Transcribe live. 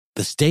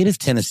The state of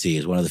Tennessee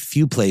is one of the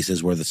few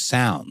places where the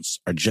sounds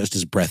are just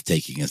as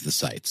breathtaking as the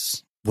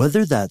sights.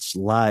 Whether that's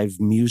live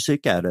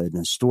music at an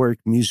historic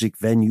music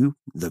venue,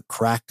 the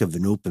crack of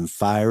an open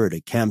fire at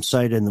a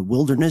campsite in the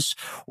wilderness,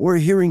 or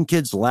hearing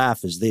kids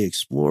laugh as they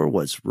explore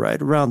what's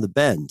right around the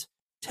bend,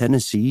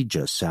 Tennessee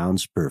just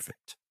sounds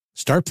perfect.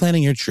 Start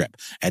planning your trip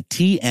at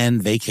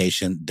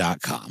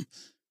tnvacation.com.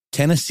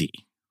 Tennessee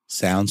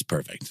sounds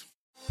perfect.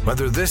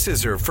 Whether this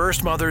is her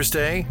first Mother's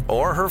Day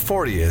or her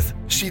 40th,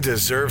 she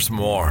deserves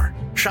more.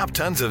 Shop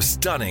tons of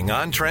stunning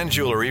on-trend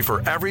jewelry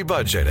for every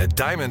budget at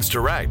Diamonds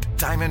Direct.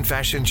 Diamond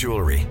fashion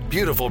jewelry,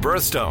 beautiful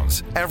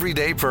birthstones,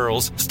 everyday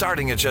pearls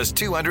starting at just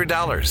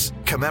 $200.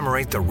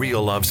 Commemorate the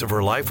real loves of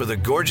her life with a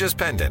gorgeous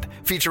pendant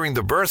featuring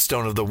the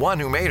birthstone of the one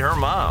who made her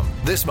mom.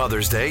 This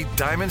Mother's Day,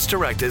 Diamonds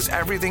Direct is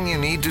everything you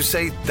need to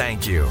say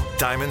thank you.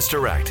 Diamonds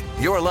Direct,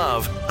 your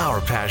love,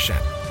 our passion.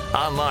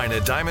 Online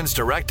at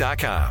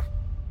diamondsdirect.com.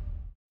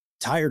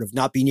 Tired of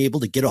not being able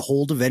to get a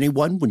hold of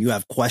anyone when you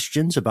have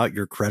questions about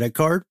your credit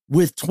card?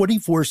 With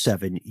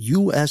 24/7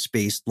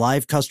 U.S.-based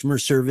live customer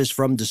service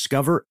from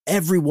Discover,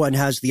 everyone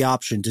has the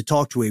option to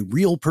talk to a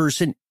real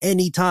person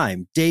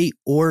anytime, day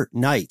or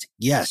night.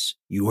 Yes,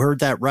 you heard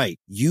that right.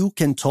 You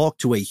can talk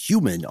to a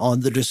human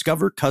on the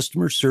Discover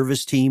customer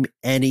service team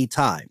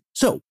anytime.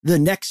 So the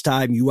next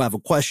time you have a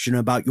question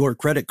about your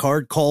credit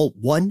card, call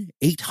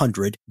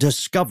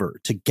 1-800-DISCOVER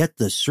to get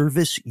the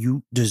service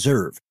you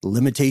deserve.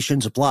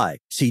 Limitations apply.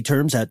 See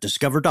terms at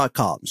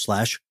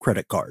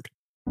discover.com/credit card.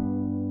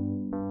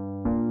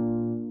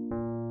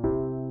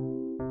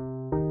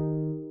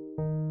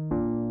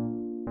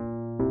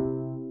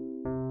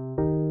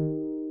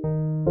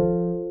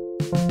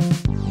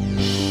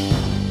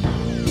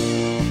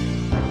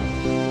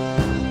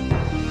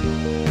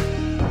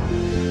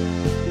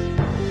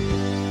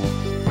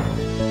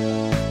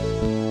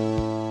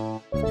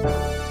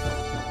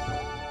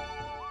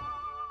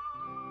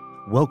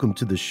 Welcome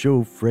to the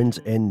show, friends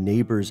and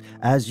neighbors.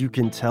 As you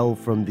can tell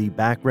from the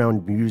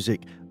background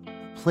music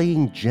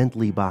playing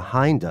gently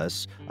behind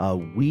us,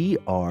 we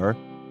are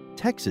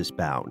Texas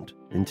bound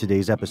in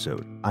today's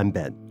episode. I'm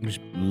Ben. Just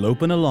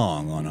loping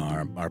along on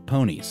our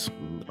ponies.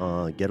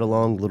 Get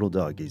along, little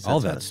doggies. All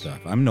that stuff.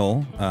 I'm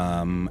Noel,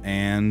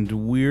 and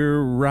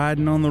we're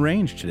riding on the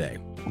range today.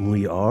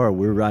 We are.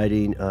 We're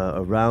riding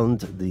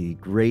around the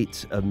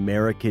great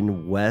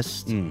American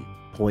West.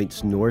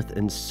 Points north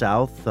and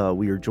south.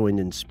 We are joined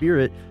in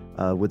spirit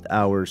with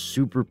our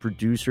super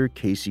producer,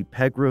 Casey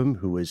Pegram,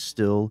 who is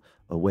still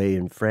away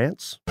in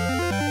France.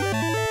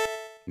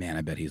 Man,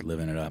 I bet he's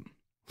living it up.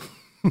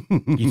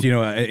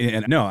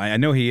 I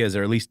know he is,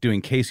 or at least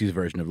doing Casey's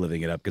version of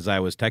living it up, because I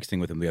was texting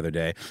with him the other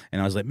day,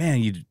 and I was like,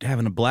 man, you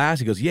having a blast?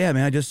 He goes, yeah,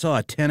 man, I just saw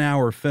a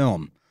 10-hour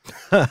film.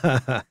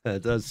 That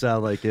does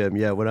sound like him.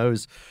 Yeah, when I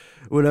was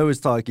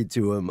talking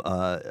to him,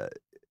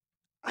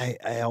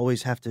 I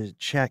always have to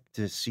check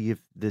to see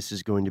if this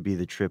is going to be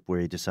the trip where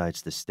he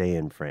decides to stay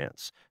in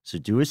France. So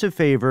do us a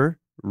favor,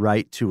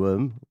 write to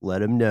him,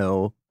 let him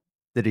know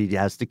that he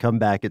has to come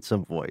back at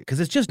some point. Because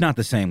it's just not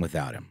the same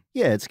without him.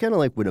 Yeah, it's kind of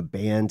like when a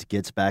band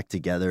gets back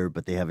together,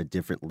 but they have a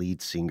different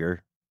lead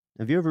singer.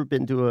 Have you ever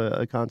been to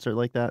a concert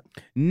like that?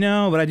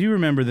 No, but I do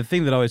remember the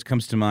thing that always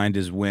comes to mind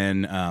is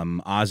when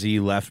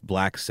Ozzy left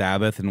Black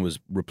Sabbath and was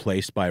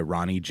replaced by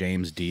Ronnie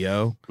James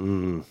Dio.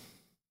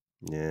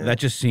 Yeah.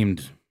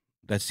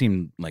 That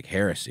seemed like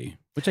heresy,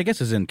 which I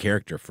guess is in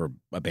character for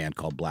a band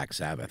called Black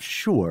Sabbath.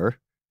 Sure,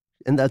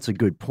 and that's a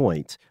good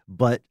point.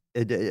 But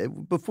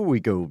before we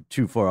go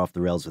too far off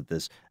the rails with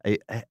this, I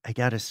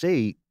gotta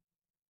say,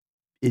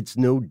 it's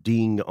no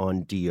ding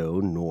on Dio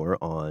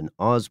nor on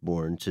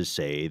Osborne to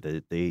say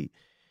that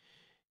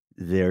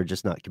they're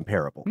just not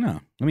comparable.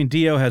 No, I mean,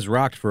 Dio has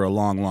rocked for a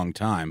long, long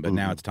time, but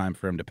now it's time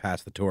for him to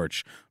pass the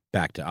torch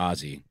back to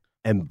Ozzy.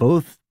 And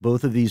both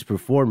of these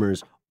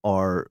performers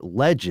are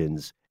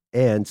legends.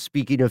 And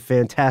speaking of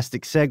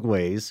fantastic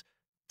segues,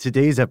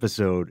 today's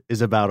episode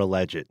is about a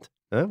legend.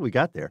 We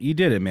got there. You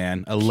did it,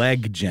 man. A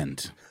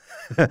legend.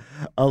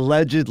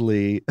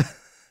 Allegedly.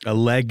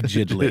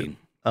 Allegedly.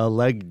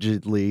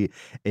 Allegedly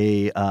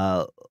a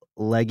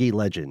leggy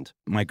legend.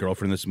 My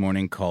girlfriend this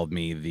morning called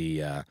me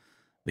the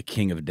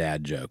king of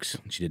dad jokes.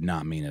 She did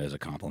not mean it as a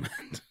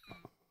compliment.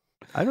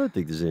 I don't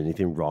think there's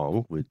anything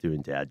wrong with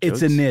doing dad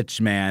jokes. It's a niche,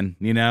 man,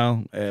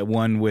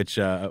 one which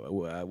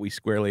we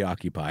squarely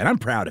occupy, and I'm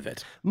proud of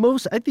it.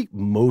 I think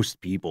most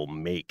people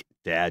make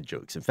dad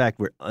jokes. In fact,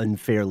 we're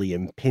unfairly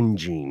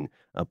impinging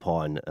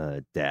upon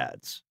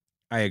dads.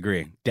 I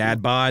agree.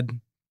 Dad bod,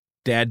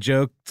 dad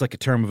joke, it's like a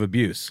term of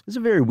abuse. It's a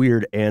very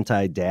weird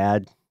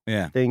anti-dad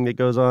thing that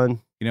goes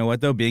on. You know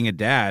what, though? Being a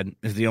dad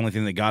is the only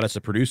thing that got us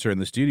a producer in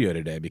the studio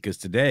today, because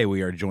today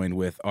we are joined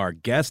with our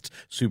guest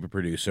super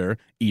producer,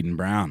 Eden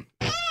Brown.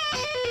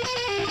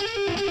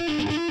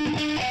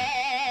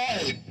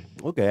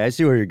 Okay, I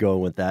see where you're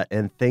going with that,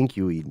 and thank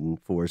you, Eden,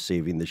 for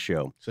saving the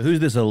show. So who's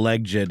this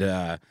alleged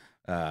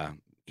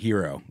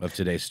hero of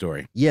today's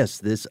story? Yes,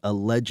 this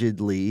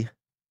allegedly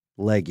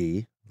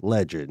leggy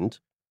legend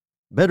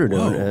better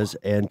known Whoa. as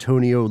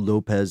Antonio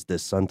Lopez de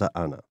Santa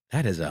Anna.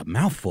 That is a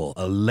mouthful.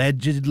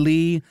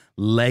 Allegedly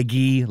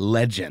leggy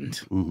legend.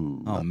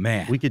 Mm-hmm. Oh,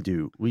 man. We could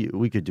do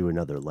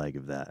another leg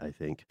of that, I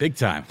think. Big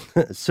time.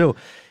 So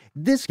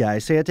this guy,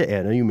 Santa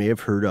Anna, you may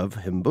have heard of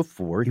him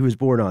before. He was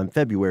born on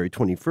February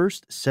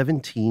 21st,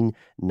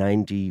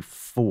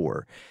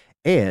 1794.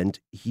 And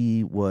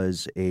he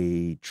was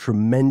a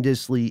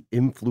tremendously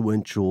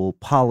influential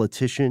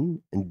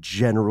politician and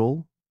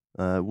general.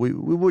 We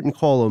wouldn't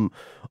call him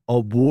a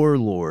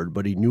warlord,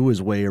 but he knew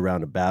his way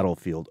around a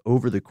battlefield.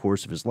 Over the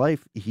course of his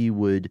life, he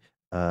would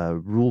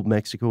rule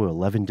Mexico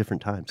 11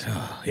 different times.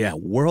 Yeah,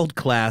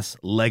 world-class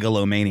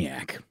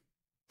legalomaniac.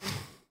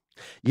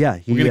 Yeah.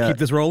 We're going to keep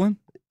this rolling?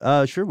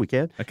 Sure, we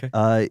can.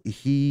 Okay.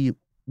 He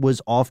was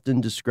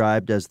often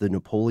described as the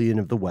Napoleon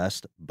of the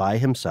West by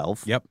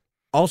himself. Yep.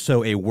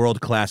 Also a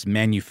world-class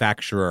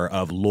manufacturer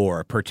of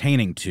lore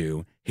pertaining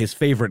to his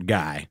favorite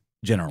guy,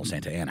 General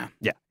Santa Anna.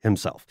 Yeah,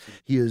 himself.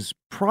 He is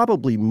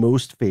probably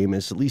most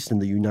famous, at least in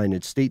the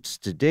United States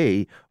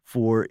today,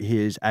 for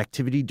his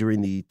activity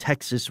during the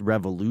Texas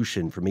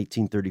Revolution from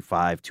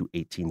 1835 to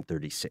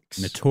 1836.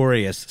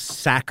 Notorious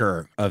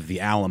sacker of the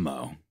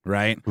Alamo,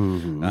 right?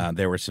 Mm-hmm.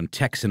 There were some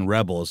Texan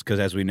rebels because,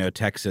 as we know,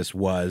 Texas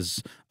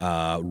was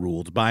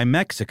ruled by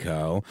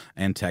Mexico,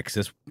 and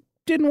Texas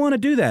didn't want to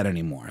do that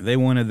anymore. They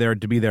wanted there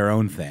to be their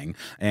own thing.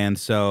 And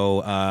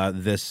so a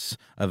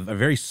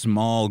very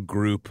small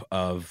group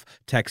of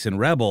Texan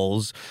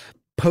rebels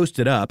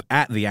posted up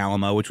at the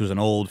Alamo, which was an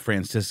old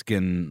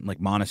Franciscan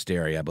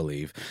monastery, I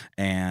believe,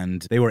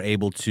 and they were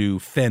able to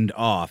fend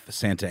off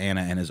Santa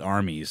Anna and his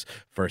armies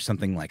for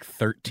something like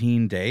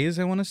 13 days,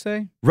 I want to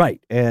say. Right,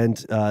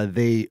 and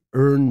they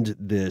earned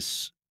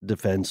this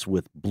defense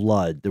with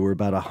blood. There were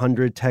about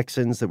 100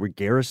 Texans that were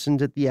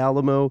garrisoned at the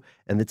Alamo,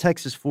 and the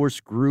Texas force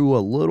grew a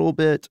little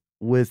bit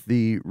with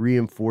the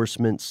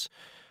reinforcements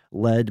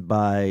led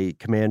by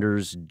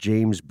commanders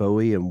James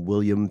Bowie and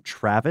William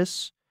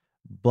Travis.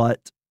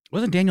 But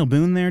wasn't Daniel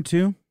Boone there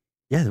too?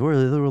 Yeah, there were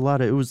a lot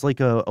of. It was like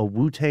a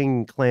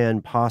Wu-Tang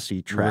Clan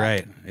posse track,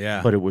 right?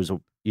 Yeah, but it was a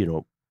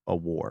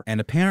war.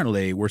 And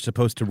apparently, we're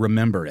supposed to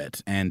remember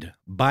it, and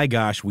by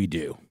gosh, we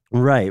do.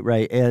 Right,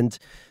 and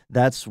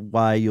that's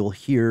why you'll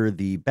hear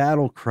the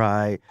battle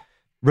cry,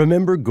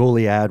 "Remember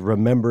Goliad,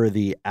 remember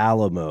the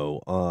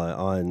Alamo,"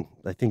 on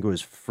I think it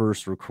was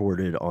first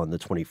recorded on the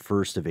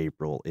 21st of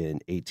April in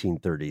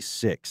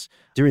 1836.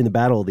 During the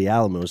Battle of the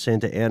Alamo,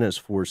 Santa Anna's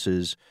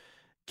forces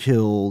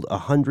killed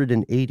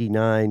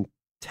 189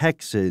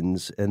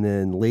 Texans and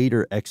then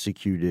later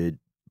executed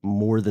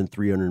more than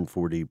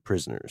 340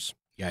 prisoners.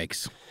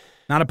 Yikes.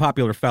 Not a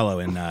popular fellow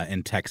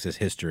in Texas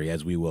history,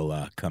 as we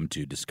will come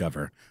to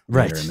discover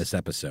later in this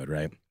episode,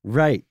 right?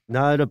 Right.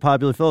 Not a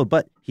popular fellow,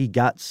 but he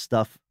got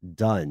stuff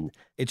done.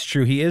 It's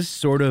true. He is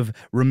sort of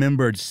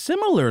remembered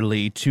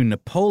similarly to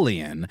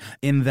Napoleon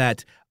in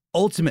that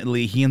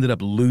ultimately he ended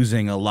up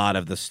losing a lot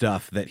of the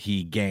stuff that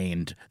he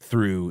gained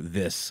through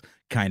this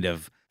kind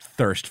of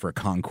thirst for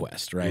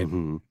conquest, right?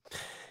 Mm-hmm.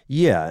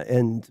 Yeah,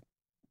 and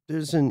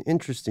there's an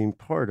interesting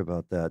part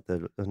about that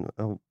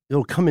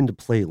it'll come into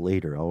play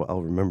later.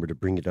 I'll remember to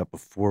bring it up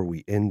before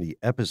we end the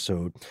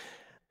episode.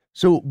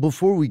 So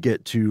before we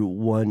get to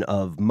one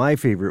of my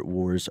favorite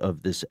wars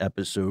of this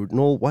episode,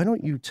 Noel, why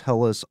don't you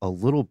tell us a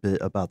little bit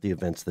about the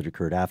events that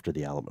occurred after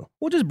the Alamo?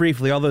 Well, just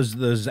briefly, all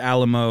those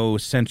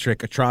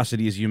Alamo-centric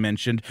atrocities you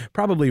mentioned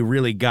probably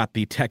really got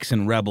the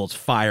Texan rebels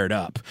fired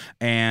up,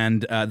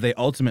 and they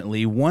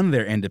ultimately won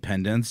their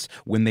independence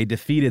when they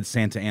defeated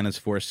Santa Anna's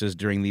forces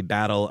during the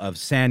Battle of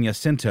San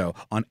Jacinto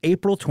on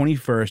April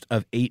 21st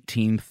of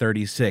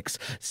 1836.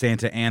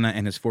 Santa Anna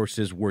and his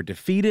forces were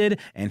defeated,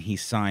 and he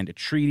signed a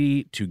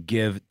treaty to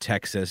give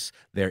Texas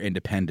their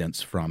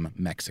independence from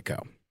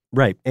Mexico.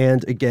 Right.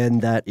 And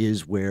again, that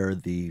is where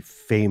the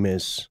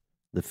famous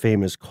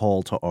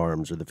call to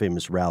arms or the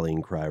famous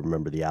rallying cry,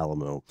 "Remember the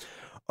Alamo,"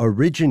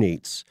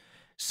 originates.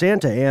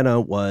 Santa Anna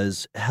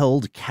was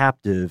held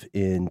captive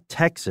in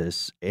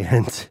Texas,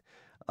 and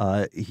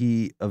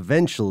he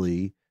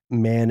eventually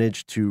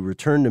managed to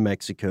return to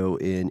Mexico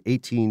in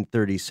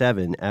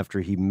 1837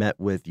 after he met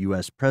with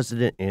U.S.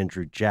 President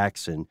Andrew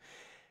Jackson.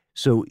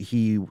 So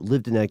he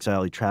lived in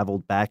exile. He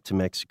traveled back to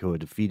Mexico, a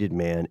defeated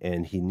man,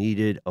 and he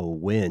needed a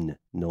win,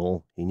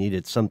 Noel. He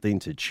needed something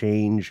to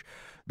change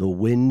the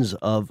winds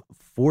of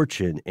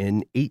fortune.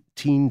 In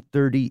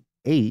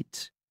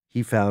 1838,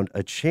 he found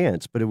a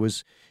chance, but it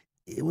was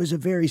a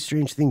very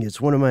strange thing. It's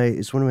one of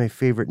my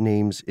favorite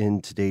names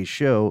in today's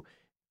show.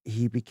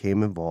 He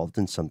became involved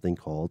in something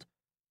called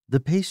the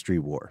Pastry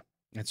War.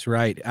 That's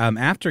right.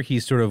 After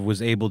he sort of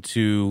was able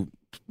to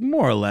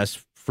more or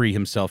less free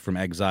himself from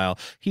exile,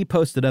 he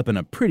posted up in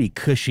a pretty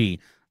cushy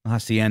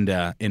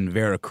hacienda in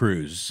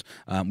Veracruz,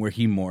 where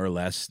he more or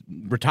less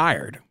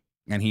retired.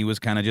 And he was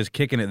kind of just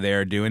kicking it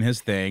there, doing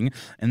his thing.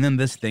 And then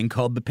this thing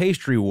called the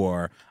Pastry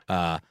War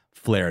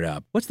flared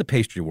up. What's the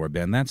Pastry War,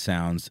 Ben? That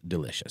sounds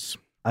delicious.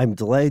 I'm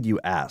delighted you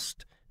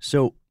asked.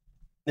 So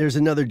there's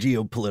another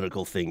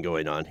geopolitical thing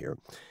going on here.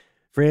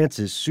 France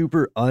is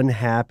super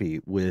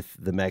unhappy with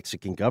the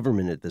Mexican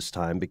government at this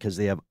time because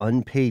they have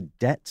unpaid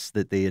debts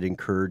that they had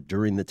incurred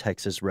during the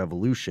Texas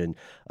Revolution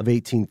of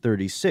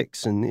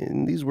 1836.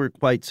 And these were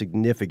quite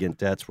significant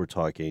debts. We're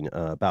talking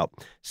about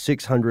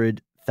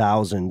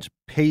 600,000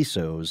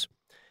 pesos.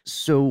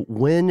 So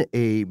when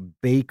a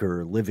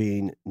baker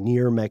living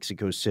near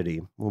Mexico City,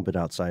 a little bit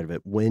outside of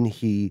it,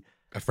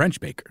 A French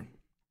baker.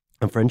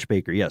 A French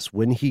baker, yes.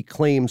 When he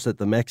claims that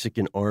the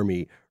Mexican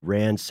army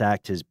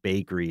ransacked his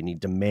bakery and he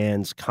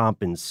demands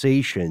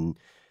compensation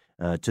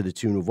to the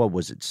tune of, what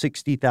was it,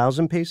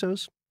 60,000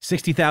 pesos?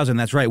 60,000,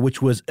 that's right,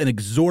 which was an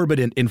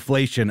exorbitant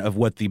inflation of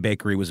what the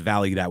bakery was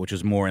valued at, which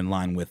was more in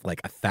line with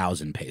like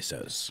 1,000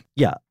 pesos.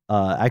 Yeah,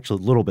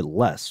 actually a little bit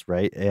less,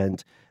 right?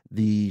 And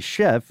the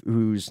chef,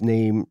 whose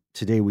name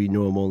today we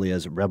know him only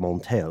as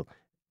Remontel,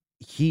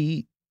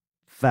 he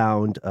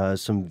found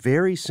some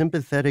very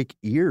sympathetic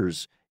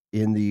ears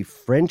in the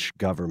French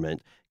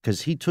government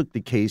because he took the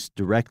case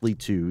directly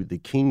to the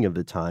king of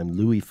the time,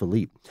 Louis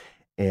Philippe.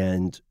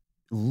 And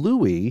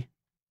Louis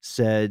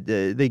said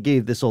they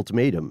gave this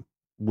ultimatum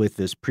with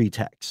this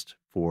pretext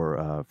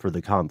for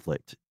the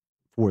conflict,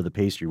 for the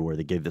pastry war.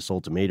 They gave this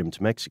ultimatum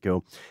to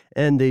Mexico,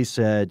 and they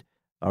said,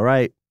 all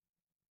right,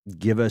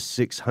 give us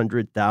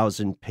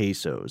 600,000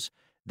 pesos.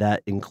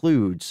 That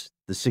includes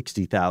the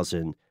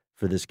 60,000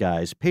 for this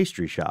guy's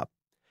pastry shop.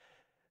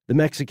 The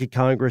Mexican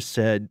Congress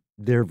said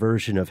their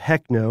version of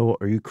heck no,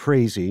 are you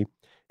crazy?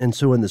 And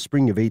so in the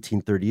spring of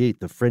 1838,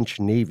 the French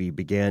Navy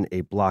began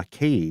a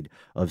blockade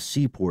of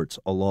seaports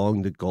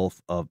along the Gulf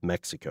of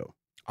Mexico.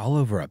 All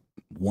over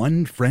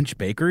one French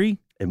bakery?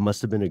 It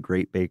must have been a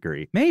great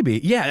bakery. Maybe.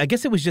 Yeah, I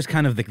guess it was just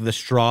kind of the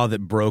straw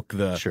that broke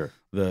Sure.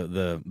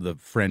 the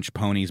French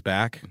pony's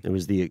back. It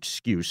was the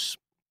excuse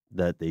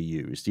that they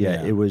used.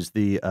 Yeah. Yeah. It was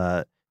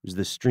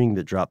the string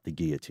that dropped the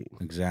guillotine.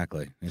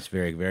 Exactly. It's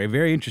very, very,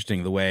 very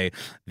interesting the way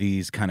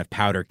these kind of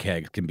powder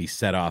kegs can be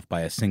set off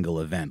by a single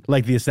event,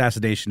 like the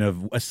assassination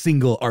of a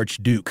single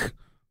Archduke,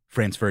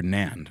 Franz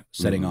Ferdinand,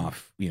 setting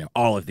off,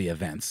 all of the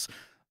events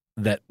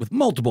that with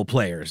multiple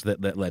players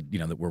that led,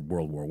 that were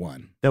World War I.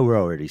 That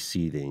we're already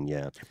seething,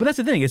 yeah. But that's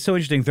the thing. It's so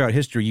interesting throughout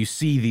history. You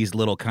see these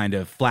little kind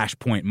of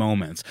flashpoint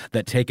moments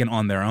that taken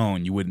on their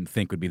own you wouldn't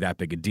think would be that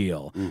big a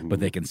deal, but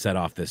they can set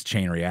off this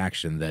chain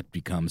reaction that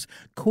becomes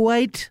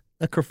quite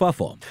a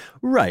kerfuffle.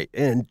 Right.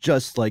 And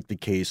just like the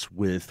case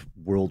with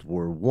World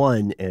War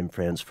I and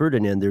Franz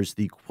Ferdinand, there's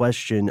the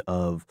question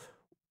of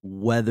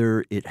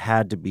whether it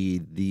had to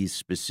be these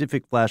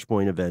specific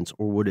flashpoint events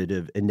or would it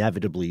have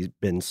inevitably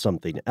been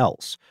something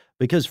else?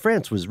 Because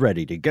France was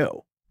ready to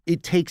go.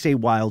 It takes a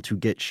while to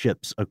get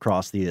ships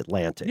across the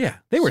Atlantic. Yeah.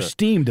 They were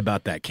steamed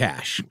about that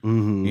cash,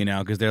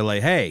 because they're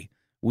like, hey,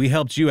 we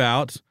helped you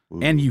out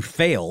and you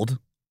failed.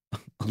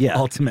 Yeah.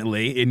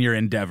 Ultimately, in your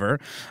endeavor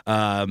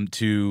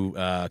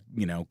to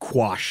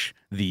quash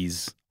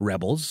these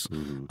rebels,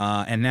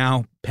 and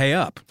now pay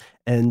up.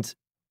 And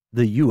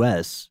the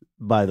U.S.,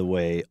 by the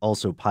way,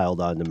 also piled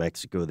on to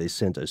Mexico. They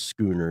sent a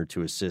schooner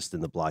to assist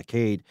in the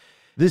blockade.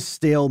 This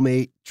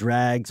stalemate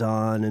drags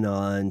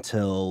on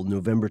till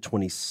November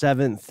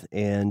 27th,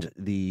 and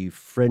the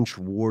French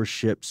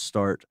warships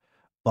start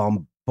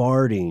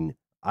bombarding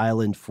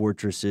island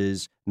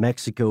fortresses.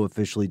 Mexico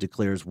officially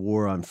declares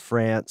war on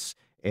France.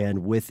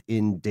 And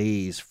within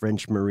days,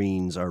 French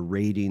Marines are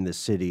raiding the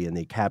city, and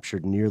they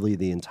captured nearly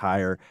the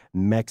entire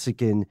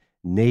Mexican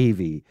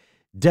Navy.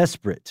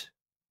 Desperate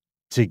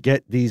to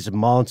get these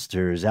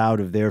monsters out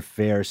of their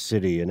fair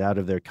city and out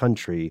of their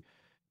country,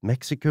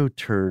 Mexico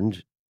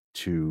turned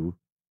to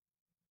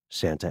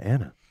Santa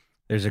Anna.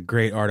 There's a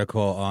great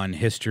article on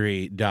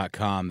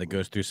history.com that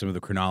goes through some of the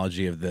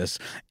chronology of this,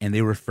 and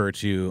they refer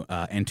to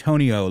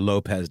Antonio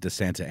Lopez de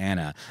Santa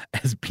Anna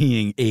as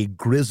being a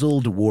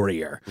grizzled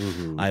warrior.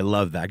 I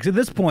love that. Because at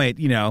this point,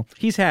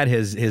 he's had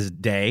his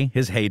day,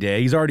 his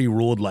heyday. He's already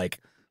ruled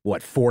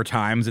 4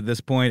 times at this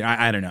point?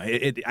 I don't know.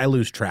 I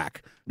lose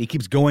track. He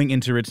keeps going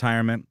into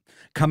retirement,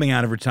 coming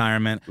out of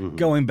retirement,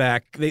 going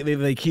back.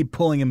 They keep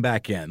pulling him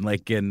back in,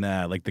 like in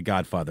the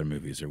Godfather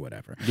movies or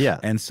whatever. Yeah.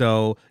 And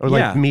so, or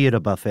like me at a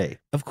buffet.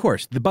 Of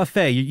course, the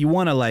buffet. You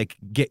want to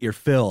get your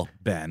fill,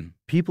 Ben.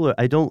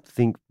 I don't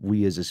think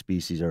we as a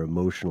species are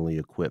emotionally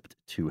equipped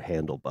to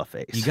handle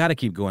buffets. You got to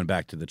keep going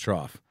back to the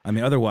trough. I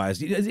mean,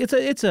 otherwise,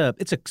 it's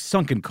a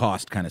sunken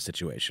cost kind of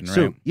situation,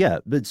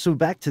 right? So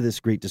back to this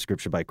great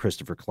description by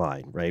Christopher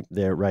Klein, right?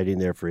 They're writing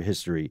there for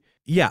history.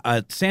 Yeah,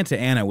 Santa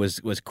Anna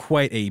was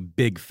quite a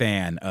big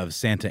fan of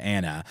Santa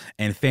Anna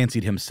and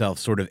fancied himself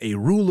sort of a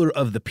ruler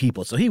of the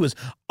people. So he was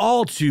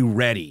all too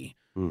ready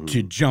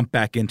to jump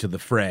back into the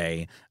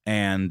fray.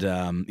 And,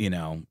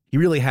 he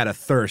really had a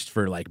thirst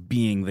for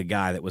being the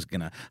guy that was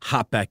going to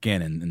hop back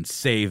in and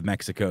save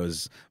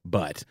Mexico's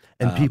butt.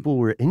 And people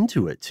were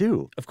into it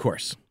too. Of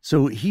course.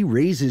 So he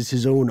raises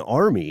his own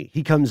army.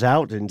 He comes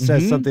out and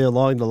says something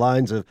along the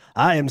lines of,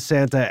 I am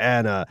Santa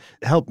Anna.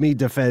 Help me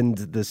defend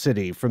the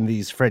city from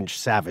these French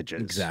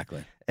savages.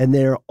 Exactly. And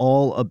they're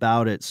all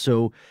about it.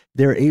 So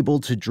they're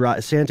able to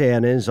drive, Santa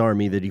Anna and his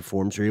army that he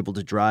forms are able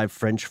to drive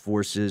French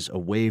forces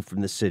away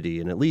from the city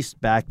and at least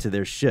back to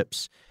their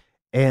ships.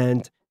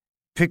 And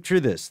picture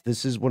this.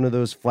 This is one of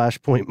those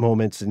flashpoint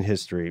moments in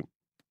history.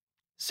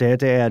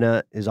 Santa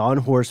Anna is on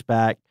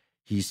horseback.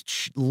 He's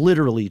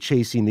literally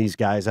chasing these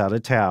guys out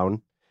of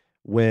town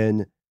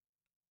when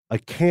a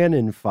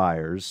cannon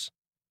fires,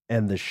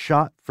 and the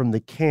shot from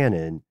the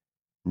cannon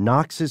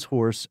knocks his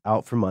horse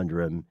out from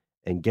under him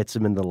and gets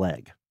him in the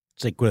leg.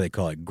 It's like, what do they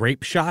call it?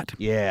 Grape shot?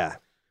 Yeah.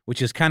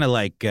 Which is kind of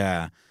like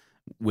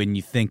when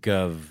you think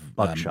of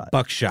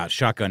buckshot,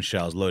 shotgun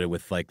shells loaded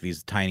with like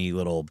these tiny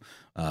little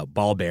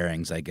ball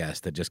bearings, I guess,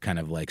 that just kind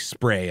of like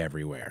spray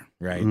everywhere,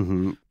 right?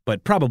 Mm-hmm.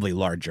 But probably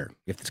larger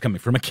if it's coming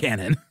from a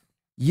cannon.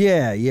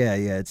 Yeah.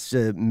 It's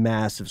a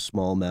massive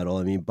small metal.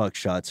 I mean,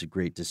 buckshot's a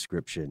great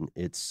description.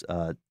 It's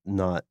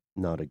not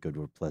a good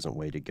or pleasant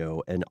way to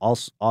go, and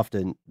also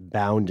often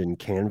bound in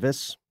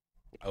canvas.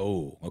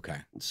 Oh, okay.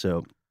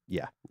 So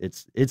yeah,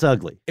 it's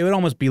ugly. It would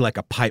almost be like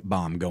a pipe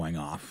bomb going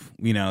off,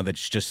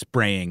 that's just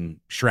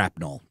spraying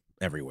shrapnel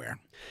everywhere.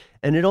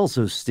 And it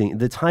also stinks.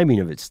 The timing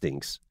of it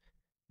stinks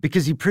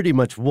because he pretty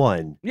much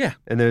won. Yeah.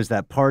 And there's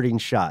that parting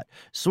shot,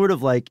 sort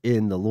of like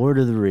in The Lord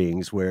of the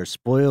Rings, where,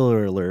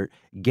 spoiler alert,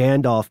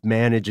 Gandalf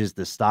manages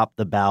to stop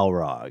the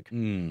Balrog.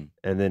 And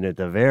then at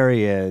the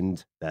very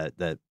end,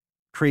 that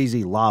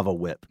crazy lava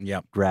whip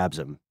grabs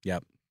him.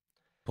 Yep.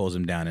 Pulls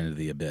him down into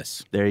the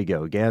abyss. There you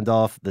go.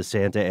 Gandalf, the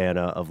Santa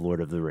Anna of Lord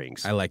of the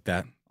Rings. I like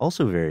that.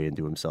 Also very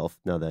into himself,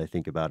 now that I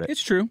think about it.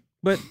 It's true,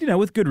 but,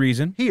 with good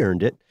reason. He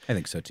earned it. I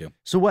think so, too.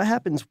 So what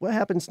happens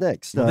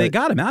next? Well, they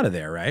got him out of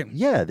there, right?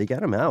 Yeah, they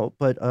got him out,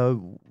 but,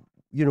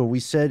 we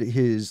said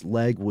his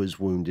leg was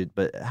wounded,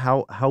 but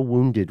how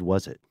wounded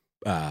was it?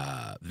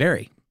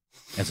 Very,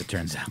 as it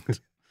turns out.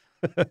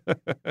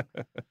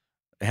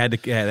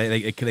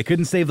 They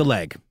couldn't save the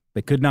leg.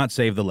 They could not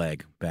save the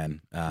leg,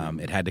 Ben.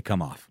 It had to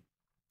come off.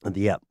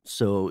 Yeah.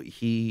 So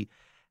he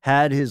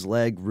had his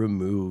leg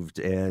removed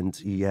and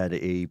he had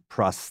a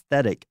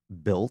prosthetic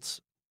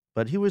built,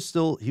 but he was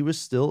still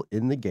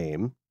in the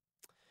game.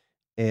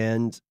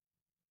 And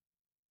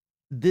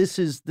this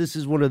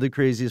is one of the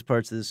craziest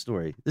parts of this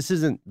story. This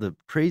isn't the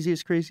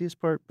craziest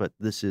part, but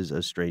this is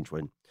a strange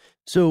one.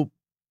 So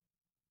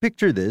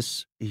picture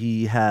this.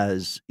 He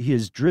has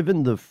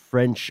driven the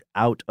French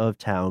out of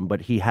town,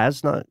 but he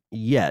has not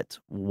yet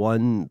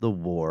won the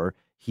war.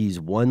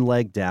 He's one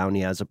leg down.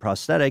 He has a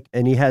prosthetic,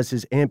 and he has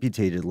his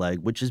amputated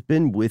leg, which has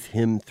been with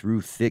him through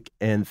thick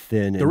and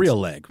thin. The real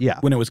leg. Yeah.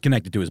 When it was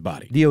connected to his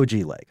body. The OG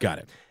leg. Got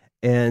it.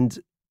 And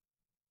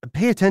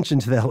pay attention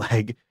to that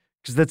leg,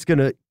 because that's going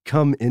to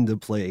come into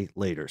play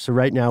later. So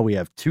right now we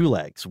have two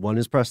legs. One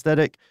is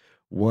prosthetic.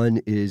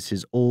 One is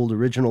his old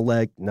original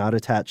leg, not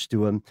attached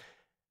to him.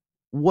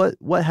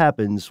 What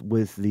happens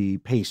with the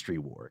pastry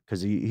war? Because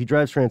he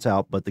drives France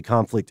out, but the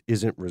conflict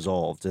isn't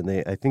resolved, and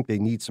I think they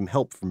need some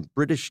help from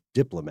British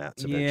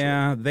diplomats eventually.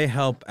 Yeah, they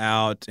help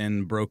out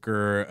and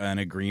broker an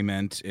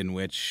agreement in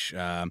which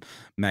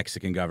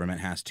Mexican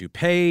government has to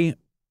pay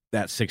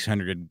that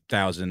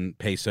 600,000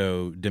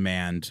 peso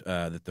demand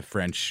that the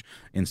French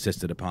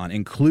insisted upon,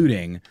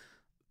 including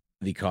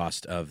the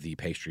cost of the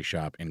pastry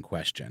shop in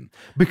question.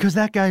 Because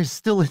that guy is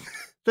still in...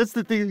 That's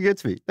the thing that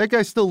gets me. That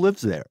guy still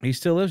lives there. He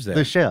still lives there.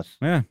 The chef.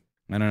 Yeah.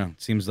 I don't know.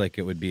 Seems like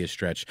it would be a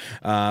stretch.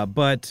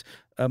 But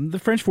the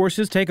French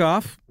forces take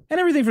off, and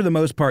everything for the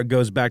most part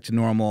goes back to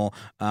normal.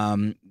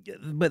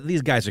 But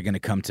these guys are going to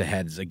come to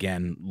heads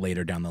again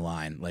later down the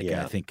line.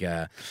 I think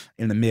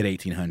in the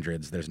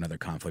mid-1800s, there's another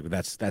conflict.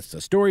 But that's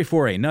a story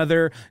for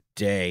another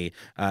day.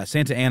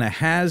 Santa Anna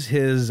has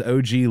his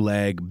OG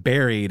leg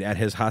buried at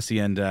his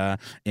hacienda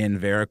in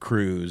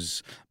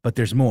Veracruz, but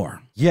there's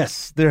more.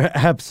 Yes, there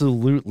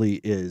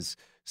absolutely is.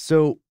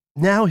 So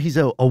now he's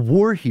a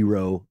war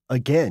hero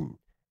again,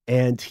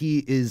 and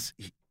he is.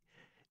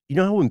 You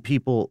know how when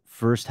people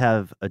first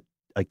have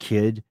a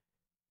kid,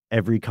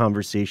 every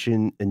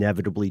conversation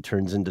inevitably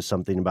turns into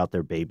something about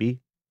their baby?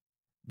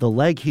 The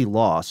leg he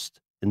lost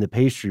in the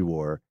pastry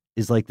war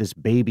is like this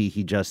baby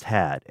he just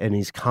had, and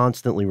he's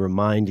constantly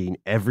reminding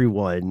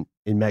everyone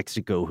in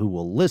Mexico who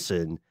will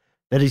listen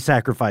that he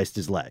sacrificed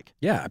his leg.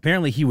 Yeah,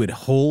 apparently he would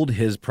hold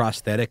his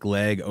prosthetic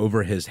leg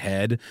over his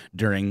head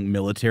during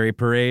military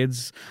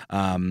parades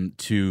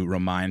to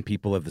remind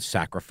people of the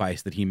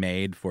sacrifice that he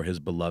made for his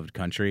beloved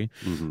country.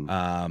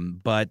 Mm-hmm.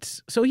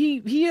 But so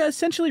he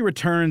essentially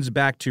returns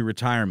back to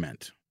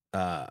retirement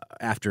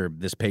after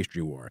this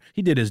pastry war.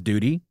 He did his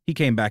duty. He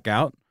came back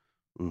out,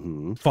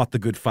 fought the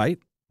good fight,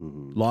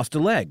 lost a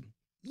leg.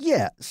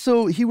 Yeah,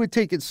 so he would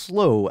take it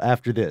slow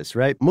after this,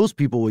 right? Most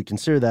people would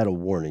consider that a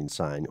warning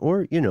sign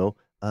or,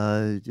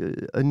 a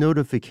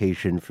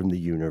notification from the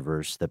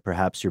universe that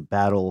perhaps your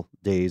battle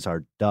days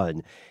are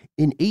done.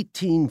 In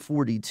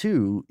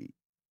 1842,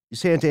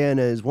 Santa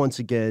Anna is once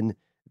again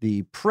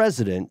the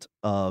president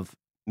of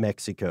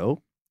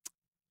Mexico.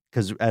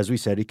 Because, as we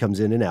said, he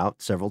comes in and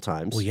out several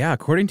times. Well, yeah,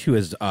 according to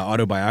his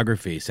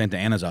autobiography, Santa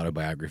Anna's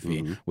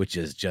autobiography, which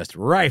is just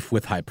rife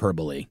with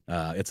hyperbole.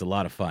 It's a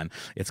lot of fun.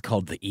 It's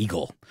called The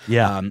Eagle.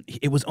 Yeah.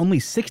 It was only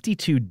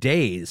 62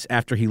 days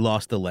after he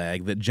lost the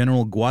leg that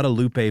General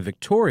Guadalupe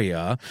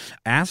Victoria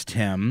asked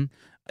him,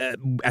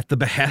 at the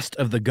behest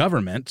of the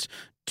government,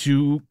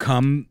 to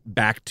come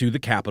back to the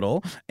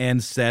capital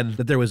and said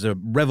that there was a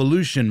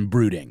revolution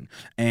brooding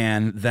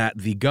and that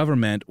the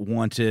government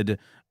wanted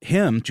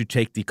him to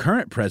take the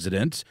current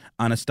president,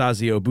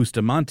 Anastasio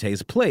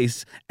Bustamante's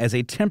place as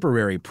a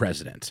temporary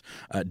president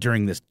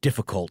during this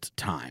difficult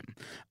time.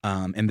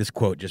 And this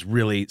quote just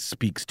really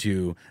speaks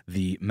to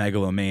the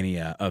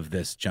megalomania of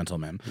this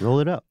gentleman. Roll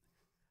it up.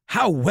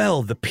 How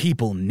well the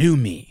people knew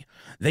me.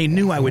 They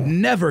knew I would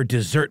never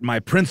desert my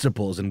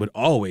principles and would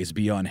always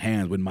be on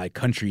hand when my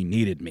country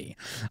needed me.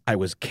 I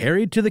was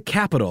carried to the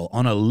capital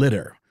on a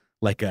litter,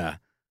 like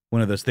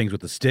one of those things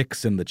with the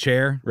sticks and the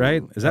chair,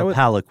 right? Is that a what?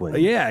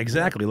 palanquin? Yeah,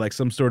 exactly. Like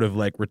some sort of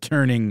like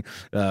returning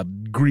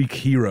Greek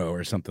hero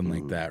or something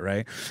like that,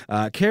 right?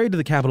 Carried to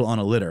the capital on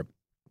a litter.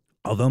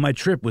 Although my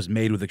trip was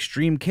made with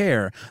extreme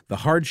care, the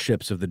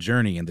hardships of the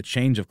journey and the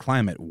change of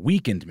climate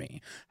weakened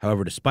me.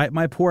 However, despite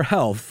my poor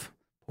health,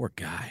 poor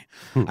guy,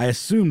 I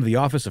assumed the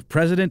office of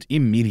president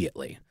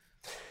immediately.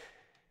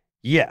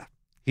 Yeah,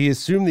 he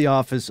assumed the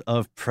office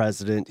of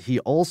president. He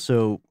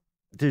also,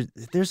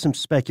 there's some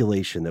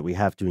speculation that we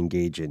have to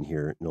engage in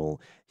here, Noel.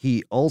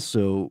 He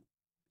also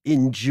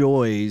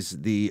enjoys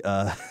the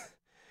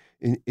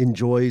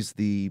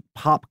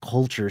pop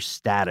culture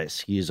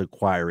status he is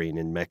acquiring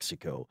in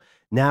Mexico.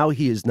 Now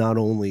he is not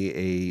only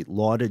a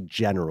lauded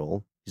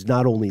general, he's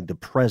not only the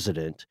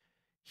president,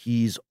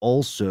 he's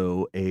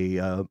also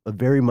a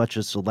very much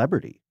a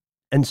celebrity.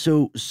 And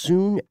so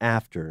soon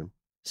after,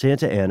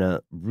 Santa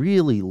Anna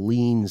really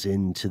leans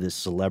into this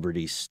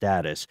celebrity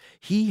status.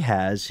 He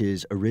has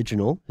his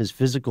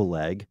physical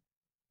leg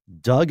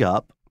dug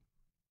up,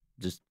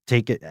 just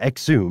take it,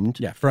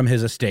 exhumed. Yeah, from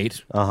his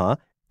estate.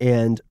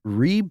 And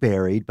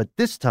reburied, but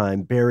this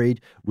time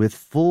buried with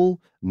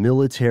full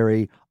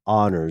military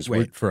honors.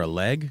 Wait, for a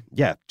leg?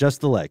 Yeah,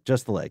 just the leg.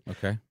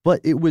 Okay.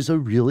 But it was a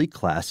really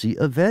classy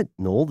event,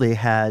 Noel. They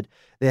had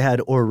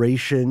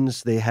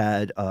orations, they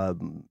had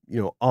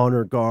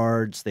honor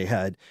guards, they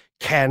had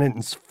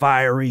cannons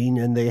firing,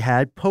 and they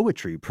had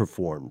poetry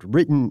performed,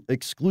 written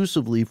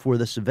exclusively for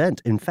this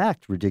event. In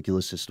fact,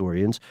 ridiculous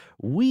historians,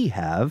 we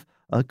have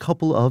a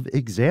couple of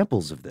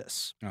examples of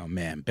this. Oh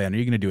man, Ben, are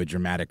you going to do a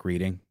dramatic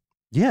reading?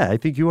 Yeah, I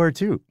think you are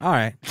too. All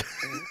right.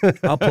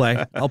 I'll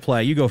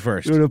play. You go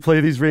first. You want to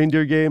play these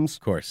reindeer games?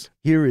 Of course.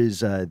 Here is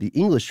the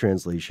English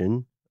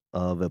translation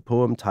of a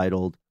poem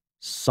titled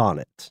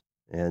Sonnet.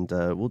 And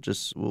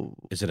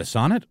Is it a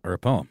sonnet or a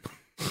poem?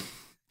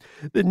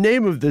 The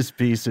name of this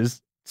piece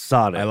is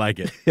Sonnet. I like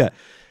it. Yeah.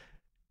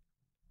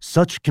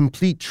 Such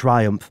complete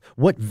triumph,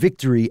 what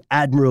victory,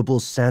 admirable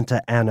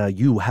Santa Anna,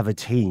 you have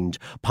attained.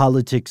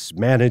 Politics,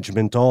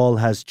 management, all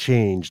has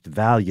changed,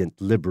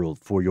 valiant liberal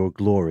for your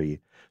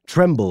glory.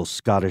 Tremble,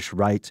 Scottish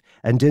right,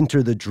 and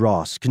enter the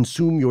dross.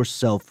 Consume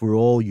yourself for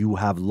all you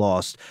have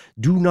lost.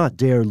 Do not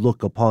dare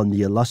look upon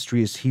the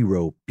illustrious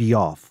hero. Be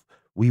off.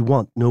 We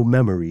want no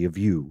memory of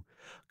you.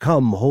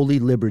 Come, holy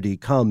liberty,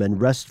 come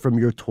and rest from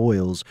your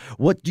toils.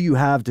 What do you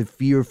have to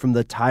fear from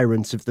the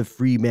tyrants if the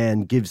free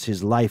man gives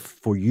his life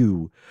for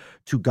you?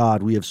 To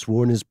God we have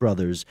sworn as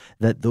brothers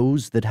that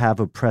those that have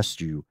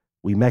oppressed you,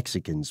 we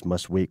Mexicans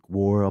must wage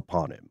war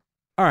upon him.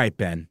 All right,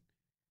 Ben.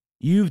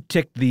 You've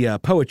ticked the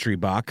poetry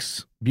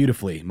box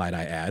beautifully, might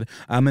I add.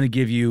 I'm going to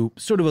give you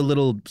sort of a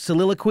little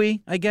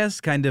soliloquy, I guess,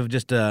 kind of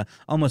just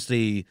almost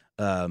a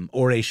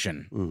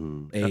oration.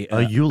 Mm-hmm.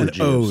 A eulogy.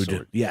 An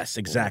ode. Yes,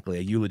 exactly.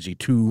 A eulogy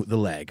to the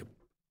leg.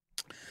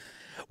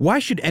 Why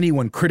should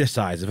anyone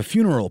criticize if a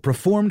funeral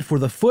performed for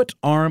the foot,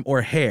 arm,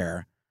 or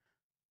hair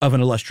of an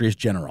illustrious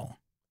general?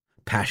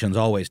 Passions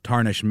always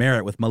tarnish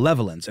merit with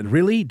malevolence and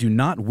really do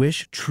not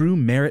wish true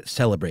merit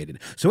celebrated.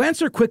 So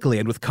answer quickly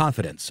and with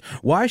confidence.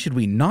 Why should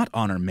we not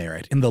honor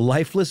merit in the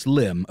lifeless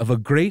limb of a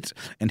great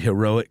and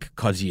heroic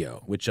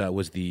caudillo, which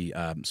was the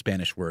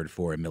Spanish word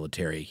for a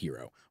military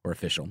hero or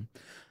official?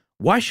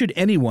 Why should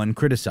anyone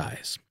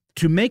criticize?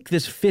 To make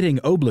this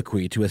fitting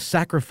obloquy to a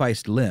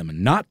sacrificed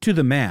limb, not to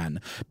the man,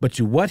 but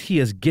to what he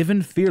has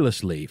given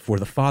fearlessly for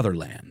the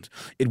fatherland.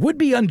 It would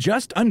be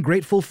unjust,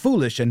 ungrateful,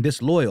 foolish, and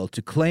disloyal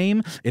to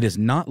claim it is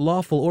not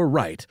lawful or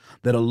right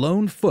that a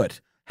lone foot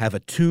have a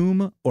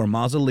tomb or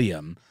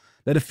mausoleum,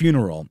 that a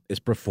funeral is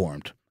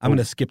performed. I'm going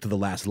to skip to the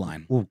last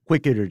line. Well,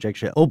 quick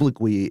interjection.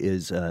 Obloquy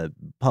is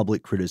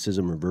public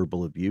criticism or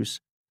verbal abuse.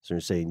 So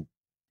they're saying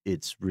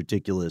it's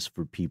ridiculous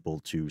for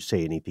people to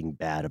say anything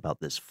bad about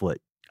this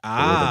foot. Or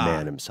the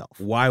man himself.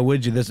 Why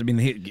would you?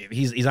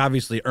 He's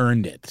obviously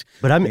earned it.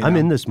 But I'm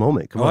in this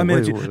moment. Come on. I'm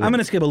going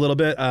to skip a little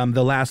bit.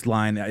 The last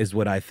line is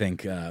what I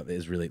think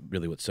is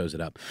really what sews it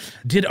up.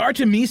 Did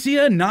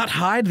Artemisia not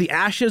hide the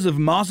ashes of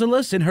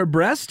Mausolus in her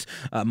breast?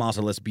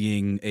 Mausolus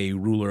being a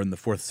ruler in the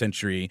 4th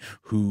century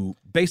who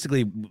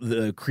basically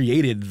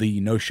created the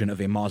notion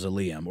of a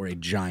mausoleum or a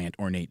giant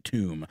ornate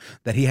tomb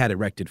that he had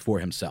erected for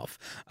himself.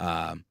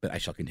 But I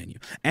shall continue.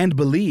 And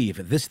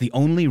believe this the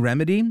only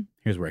remedy?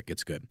 Here's where it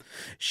gets good.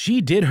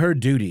 She did her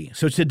duty.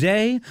 So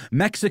today,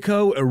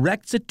 Mexico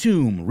erects a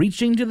tomb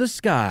reaching to the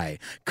sky,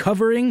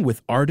 covering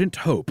with ardent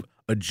hope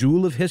a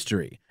jewel of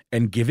history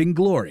and giving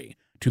glory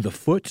to the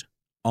foot,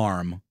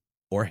 arm,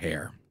 or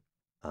hair.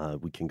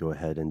 we can go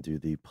ahead and do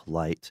the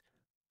polite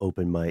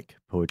open mic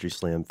poetry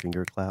slam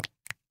finger clap,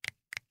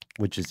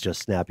 which is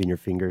just snapping your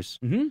fingers.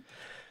 Mm-hmm.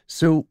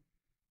 So,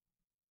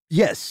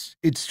 yes,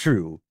 it's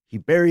true. He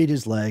buried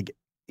his leg.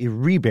 He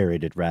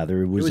reburied it,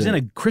 rather. It was in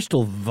a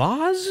crystal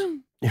vase?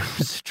 It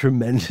was a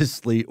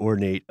tremendously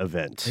ornate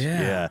event.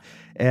 Yeah.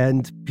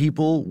 And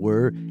people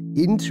were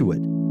into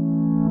it.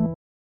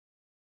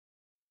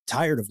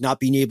 Tired of not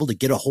being able to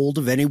get a hold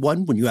of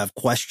anyone when you have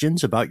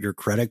questions about your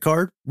credit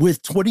card?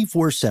 With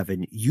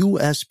 24/7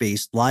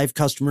 U.S.-based live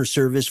customer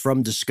service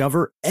from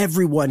Discover,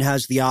 everyone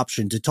has the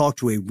option to talk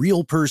to a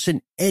real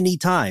person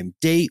anytime,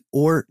 day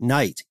or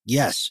night.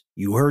 Yes,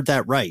 you heard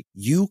that right.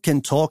 You can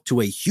talk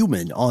to a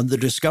human on the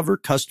Discover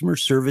customer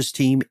service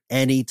team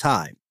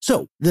anytime.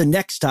 So the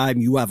next time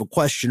you have a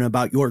question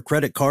about your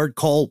credit card,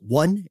 call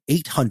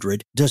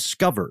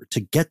 1-800-DISCOVER to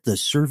get the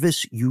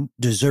service you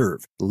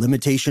deserve.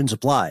 Limitations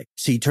apply.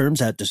 See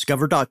terms at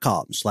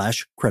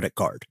discover.com/credit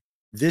card.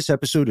 This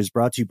episode is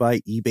brought to you by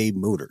eBay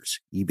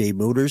Motors. eBay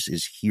Motors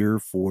is here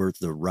for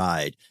the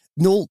ride.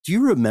 Noel, do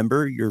you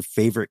remember your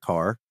favorite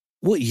car?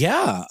 Well,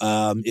 yeah.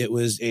 It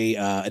was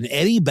an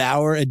Eddie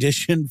Bauer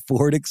edition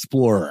Ford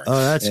Explorer. Oh,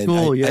 that's And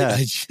cool.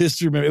 I just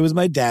remember it was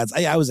my dad's.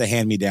 I was a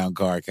hand-me-down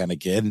car kind of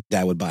kid.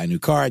 Dad would buy a new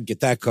car. I'd get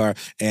that car.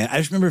 And I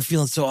just remember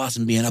feeling so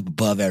awesome being up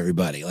above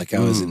everybody, like I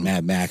was in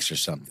Mad Max or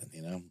something,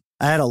 you know?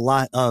 I had a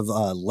lot of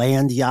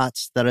land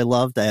yachts that I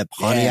loved. I had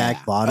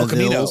Pontiac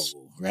Bonnevilles.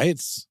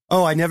 Right?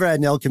 Oh, I never had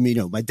an El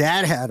Camino. My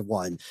dad had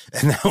one,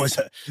 and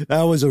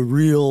that was a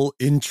real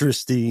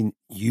interesting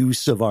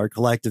use of our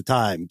collective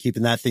time,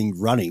 keeping that thing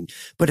running.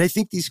 But I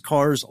think these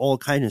cars all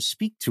kind of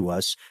speak to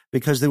us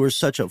because they were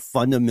such a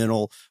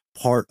fundamental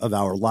part of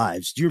our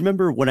lives. Do you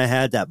remember when I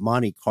had that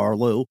Monte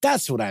Carlo?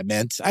 That's what I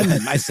meant.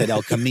 I said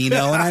El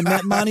Camino, and I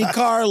meant Monte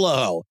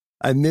Carlo.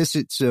 I miss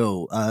it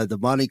so. The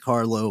Monte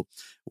Carlo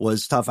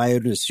was tough. I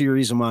had a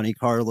series of Monte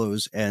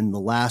Carlos, and the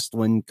last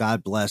one,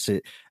 God bless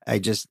it,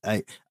 I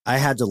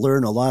had to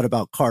learn a lot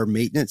about car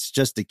maintenance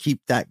just to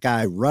keep that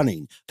guy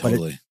running.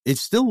 Totally. But it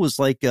still was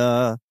like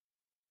a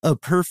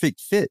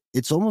perfect fit.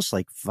 It's almost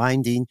like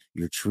finding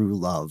your true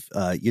love.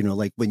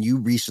 Like when you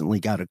recently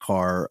got a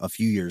car a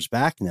few years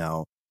back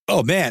now.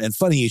 Oh, man. And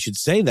funny you should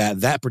say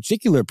that. That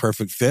particular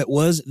perfect fit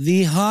was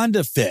the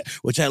Honda Fit,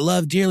 which I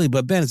love dearly.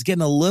 But, Ben, it's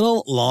getting a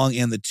little long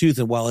in the tooth.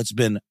 And while it's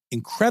been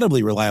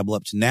incredibly reliable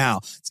up to now,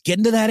 it's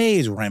getting to that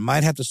age where I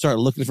might have to start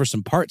looking for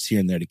some parts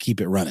here and there to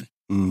keep it running.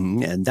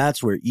 Mm-hmm. And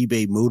that's where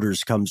eBay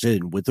Motors comes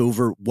in. With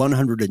over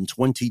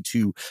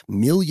 122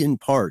 million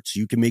parts,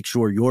 you can make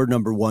sure your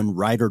number one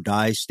ride or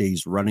die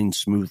stays running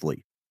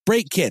smoothly.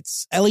 Brake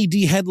kits, LED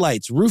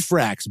headlights, roof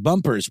racks,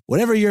 bumpers,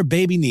 whatever your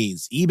baby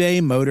needs,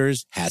 eBay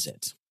Motors has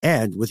it.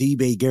 And with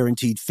eBay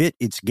Guaranteed Fit,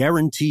 it's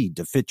guaranteed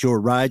to fit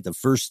your ride the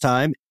first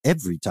time,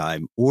 every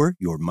time, or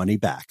your money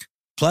back.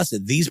 Plus,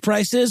 at these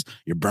prices,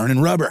 you're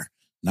burning rubber,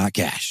 not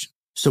cash.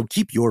 So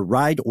keep your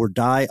ride or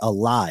die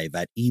alive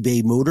at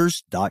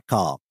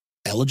ebaymotors.com.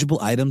 Eligible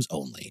items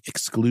only.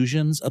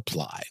 Exclusions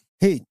apply.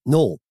 Hey,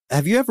 Noel,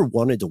 have you ever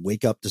wanted to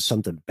wake up to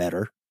something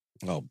better?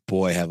 Oh,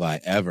 boy, have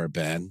I ever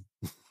been.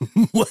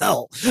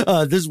 Well,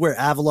 this is where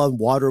Avalon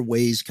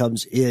Waterways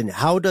comes in.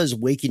 How does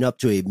waking up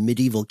to a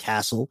medieval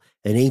castle,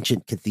 an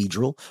ancient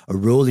cathedral, a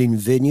rolling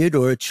vineyard,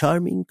 or a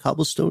charming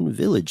cobblestone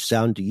village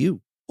sound to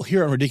you? Well,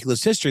 here on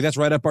Ridiculous History, that's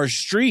right up our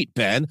street,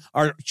 Ben,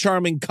 our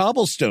charming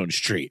cobblestone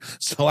street.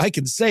 So I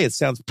can say it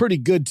sounds pretty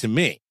good to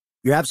me.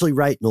 You're absolutely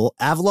right, Noel.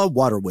 Avalon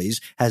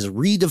Waterways has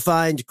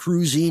redefined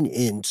cruising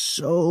in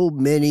so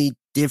many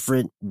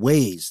different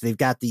ways. They've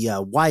got the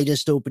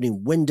widest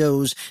opening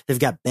windows. They've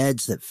got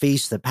beds that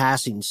face the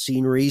passing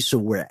scenery. So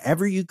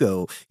wherever you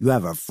go, you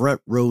have a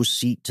front row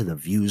seat to the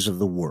views of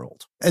the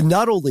world. And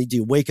not only do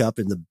you wake up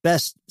in the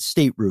best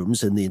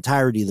staterooms in the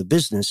entirety of the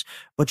business,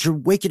 but you're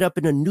waking up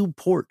in a new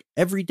port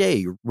every day.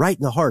 You're right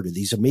in the heart of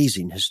these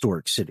amazing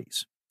historic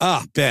cities.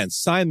 Ah, Ben,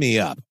 sign me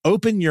up.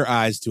 Open your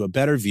eyes to a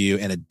better view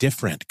and a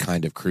different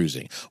kind of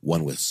cruising.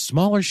 One with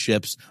smaller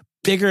ships,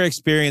 bigger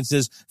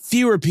experiences,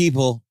 fewer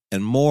people,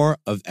 and more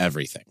of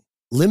everything.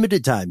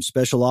 Limited time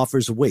special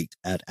offers await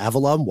at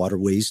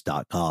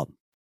avalonwaterways.com.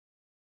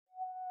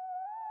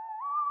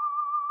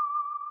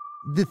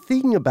 The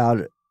thing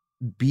about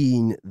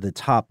being the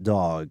top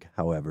dog,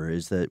 however,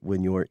 is that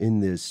when you're in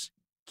this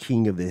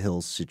king of the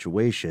hill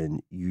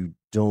situation, you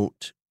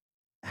don't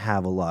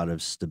have a lot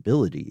of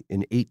stability.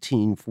 In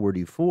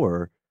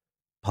 1844,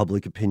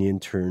 public opinion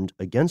turned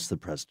against the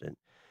president.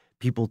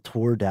 People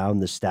tore down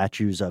the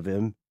statues of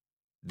him.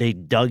 They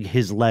dug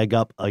his leg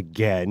up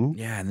again.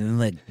 Yeah,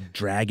 and then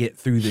drag it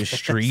through the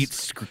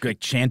streets, like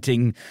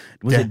chanting,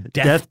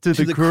 death to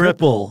the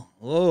cripple.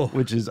 Oh,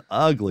 which is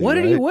ugly. What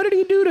right? did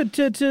he do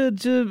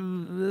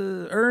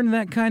to earn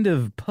that kind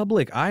of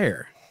public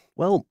ire?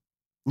 Well,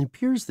 it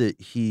appears that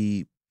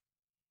he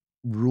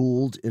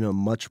ruled in a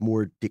much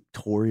more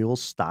dictatorial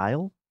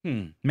style.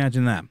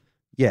 Imagine that.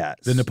 Yeah,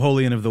 the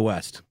Napoleon of the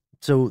West.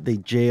 So they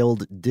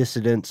jailed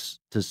dissidents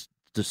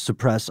to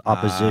suppress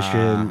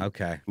opposition.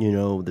 Okay.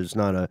 There's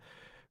not a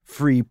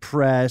free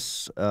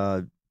press.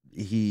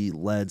 He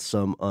led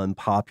some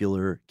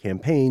unpopular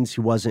campaigns.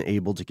 He wasn't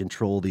able to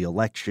control the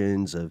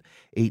elections of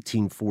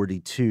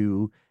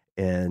 1842,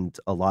 and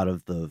a lot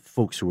of the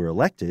folks who were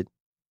elected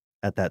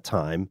at that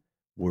time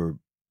were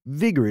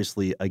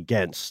vigorously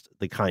against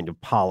the kind of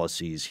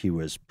policies he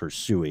was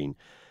pursuing.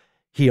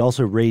 He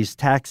also raised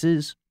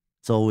taxes.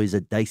 It's always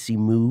a dicey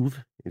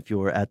move if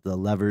you're at the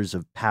levers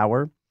of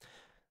power.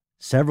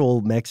 Several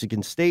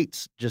Mexican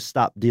states just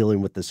stopped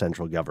dealing with the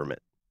central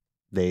government.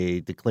 They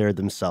declared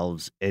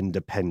themselves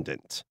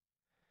independent.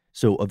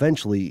 So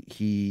eventually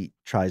he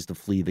tries to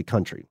flee the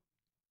country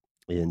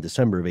in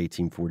December of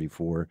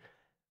 1844,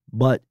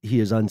 but he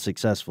is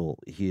unsuccessful.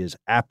 He is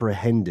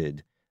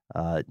apprehended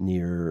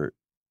near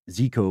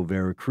Zico,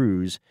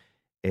 Veracruz,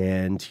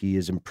 and he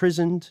is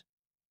imprisoned.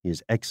 He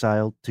is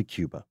exiled to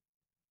Cuba.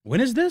 When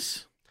is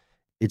this?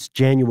 It's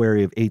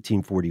January of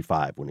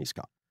 1845 when he's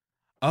caught.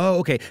 Oh,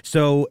 okay.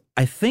 So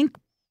I think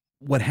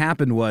what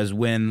happened was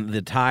when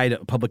the tide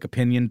of public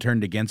opinion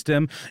turned against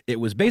him, it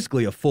was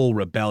basically a full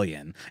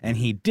rebellion. And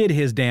he did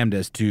his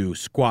damnedest to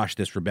squash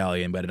this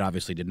rebellion, but it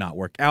obviously did not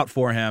work out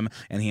for him,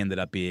 and he ended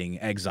up being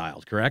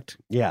exiled, correct?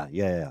 Yeah.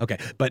 Okay.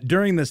 But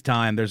during this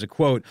time, there's a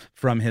quote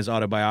from his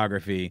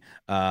autobiography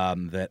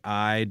that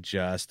I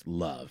just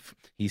love.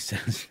 He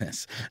says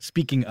this,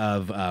 speaking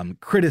of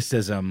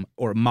criticism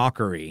or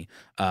mockery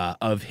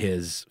of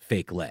his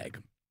fake leg.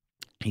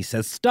 He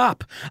says,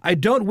 "Stop! I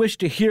don't wish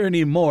to hear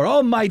any more.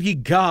 Almighty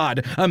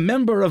God, a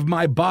member of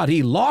my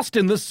body, lost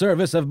in the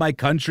service of my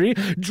country,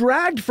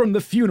 dragged from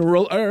the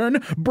funeral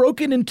urn,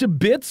 broken into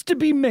bits to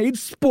be made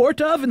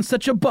sport of in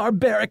such a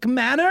barbaric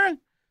manner?"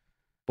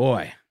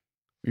 Boy,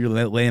 you're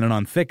laying it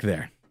on thick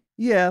there.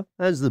 Yeah,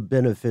 has the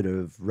benefit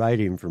of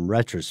writing from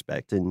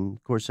retrospect. And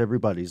of course,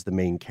 everybody's the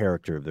main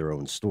character of their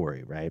own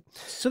story, right?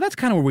 So that's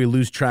kind of where we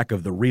lose track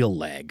of the real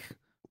leg.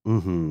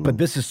 Mm-hmm. But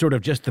this is sort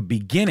of just the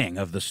beginning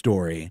of the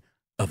story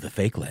of the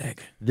fake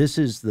leg. This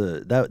is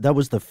that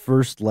was the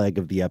first leg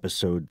of the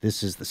episode.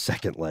 This is the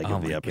second leg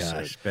of the episode. Oh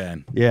my gosh,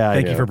 Ben. Yeah,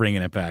 Thank you for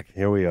bringing it back.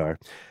 Here we are.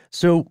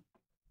 So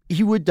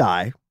he would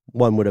die,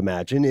 one would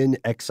imagine, in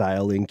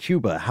exile in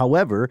Cuba.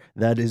 However,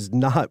 that is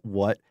not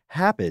what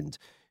happened.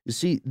 You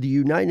see, the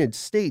United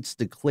States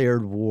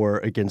declared war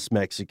against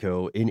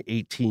Mexico in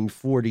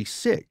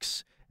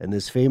 1846, and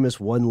this famous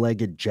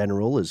one-legged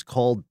general is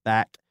called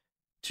back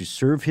to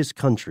serve his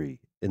country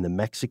in the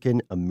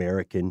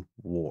Mexican-American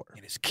War.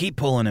 You just keep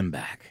pulling him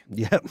back.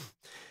 Yep.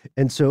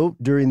 And so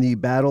during the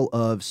Battle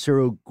of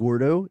Cerro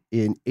Gordo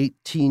in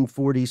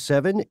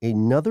 1847,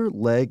 another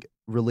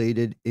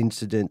leg-related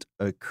incident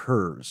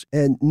occurs.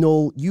 And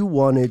Noel, you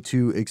wanted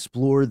to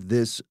explore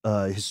this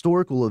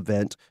historical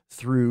event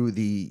through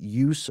the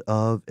use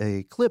of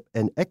a clip,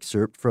 an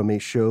excerpt from a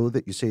show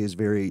that you say is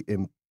very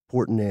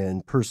important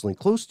and personally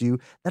close to you.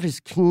 That is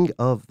King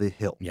of the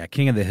Hill. Yeah,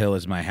 King of the Hill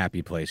is my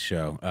happy place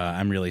show.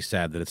 I'm really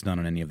sad that it's not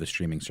on any of the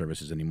streaming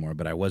services anymore,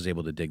 but I was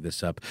able to dig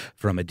this up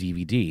from a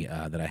DVD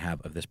that I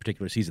have of this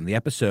particular season. The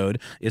episode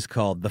is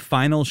called The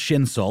Final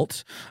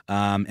Shinsult,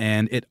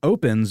 and it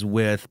opens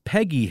with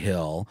Peggy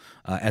Hill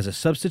as a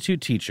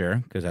substitute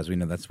teacher, because as we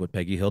know, that's what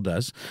Peggy Hill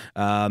does,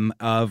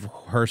 of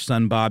her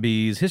son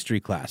Bobby's history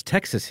class,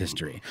 Texas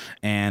history.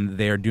 And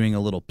they're doing a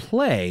little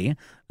play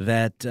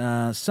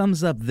that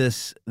sums up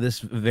this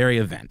very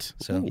event.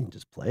 So you can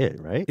just play it,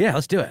 right? Yeah,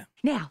 let's do it.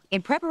 Now,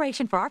 in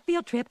preparation for our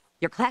field trip,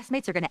 your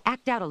classmates are going to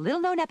act out a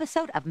little-known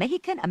episode of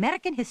Mexican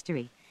American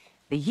history.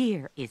 The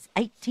year is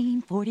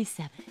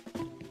 1847.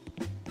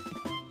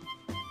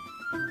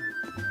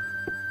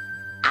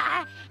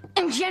 I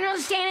am General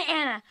Santa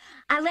Anna.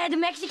 I led the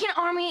Mexican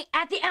army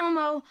at the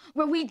Alamo,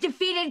 where we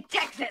defeated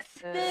Texas.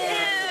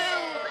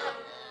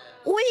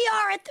 We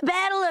are at the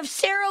Battle of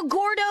Cerro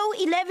Gordo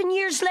 11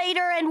 years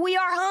later, and we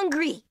are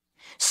hungry.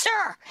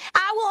 Sir,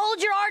 I will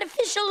hold your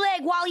artificial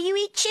leg while you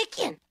eat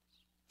chicken.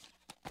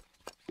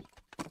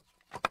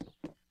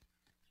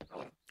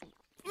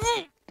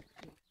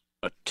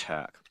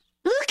 Attack.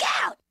 Look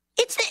out!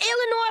 It's the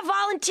Illinois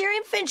Volunteer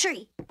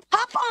Infantry.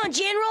 Hop on,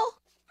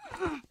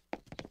 General.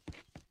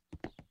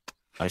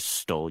 I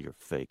stole your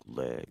fake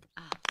leg.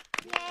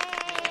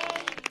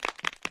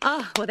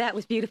 Oh, well, that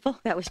was beautiful.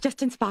 That was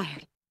just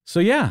inspired. So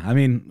yeah, I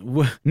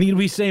mean, need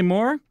we say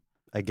more?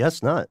 I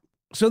guess not.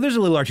 So there's a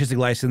little artistic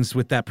license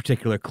with that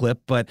particular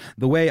clip, but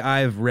the way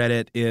I've read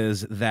it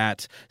is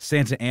that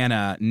Santa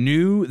Anna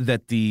knew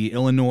that the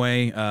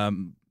Illinois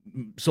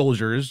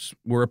soldiers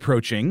were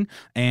approaching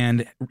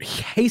and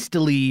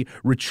hastily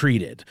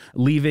retreated,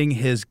 leaving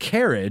his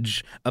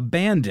carriage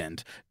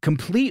abandoned,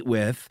 complete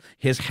with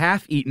his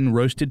half-eaten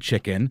roasted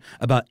chicken,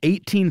 about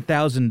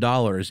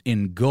 $18,000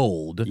 in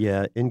gold.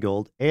 Yeah, in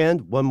gold.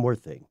 And one more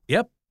thing.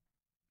 Yep,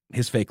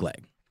 his fake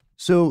leg.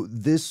 So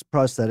this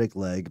prosthetic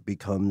leg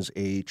becomes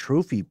a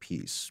trophy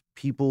piece.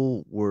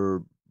 People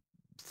were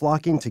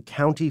flocking to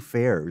county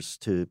fairs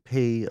to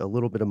pay a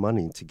little bit of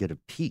money to get a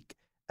peek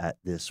at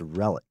this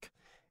relic.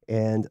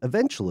 And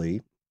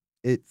eventually,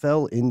 it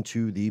fell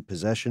into the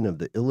possession of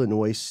the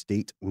Illinois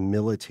State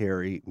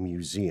Military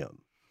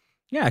Museum.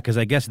 Yeah, because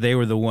I guess they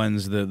were the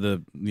ones,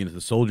 the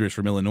soldiers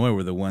from Illinois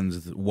were the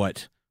ones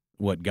what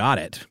got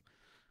it.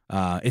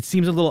 It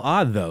seems a little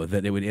odd, though,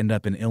 that it would end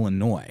up in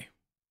Illinois,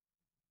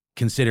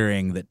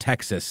 considering that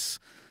Texas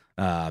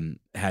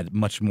had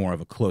much more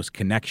of a close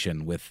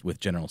connection with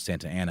General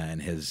Santa Anna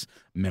and his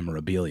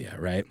memorabilia,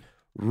 right?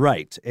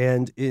 Right.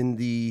 And in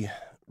the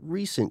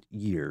recent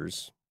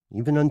years,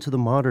 even unto the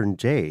modern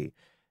day,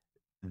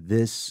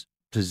 this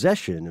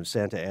possession of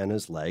Santa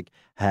Anna's leg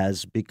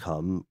has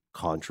become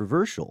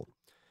controversial.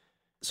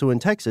 So in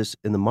Texas,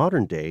 in the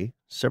modern day,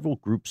 several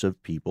groups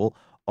of people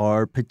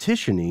are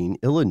petitioning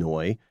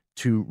Illinois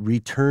to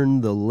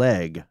return the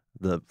leg,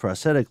 the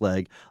prosthetic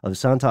leg of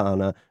Santa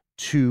Anna,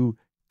 to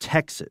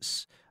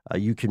Texas.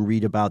 You can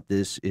read about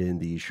this in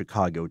the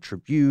Chicago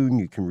Tribune.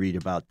 You can read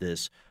about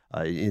this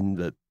in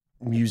the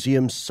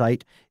museum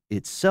site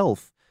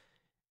itself.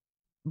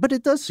 But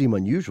it does seem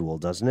unusual,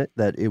 doesn't it,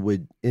 that it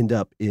would end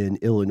up in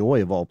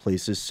Illinois, of all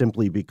places,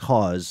 simply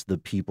because the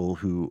people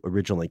who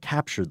originally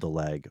captured the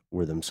leg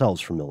were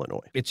themselves from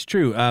Illinois. It's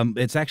true.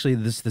 It's actually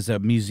there's a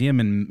museum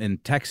in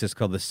Texas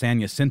called the San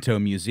Jacinto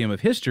Museum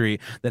of History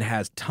that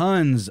has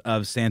tons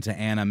of Santa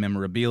Anna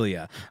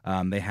memorabilia.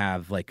 They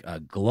have like a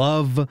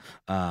glove,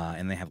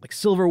 and they have like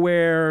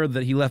silverware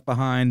that he left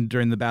behind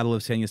during the Battle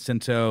of San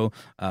Jacinto,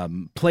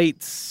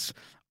 plates,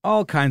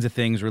 all kinds of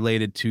things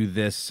related to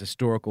this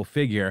historical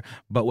figure.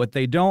 But what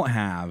they don't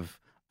have,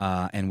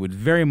 and would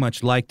very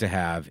much like to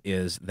have,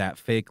 is that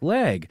fake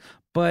leg.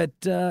 But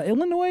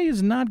Illinois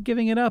is not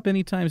giving it up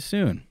anytime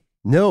soon.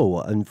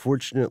 No,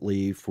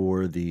 unfortunately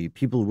for the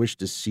people who wish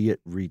to see it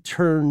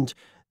returned,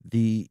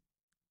 the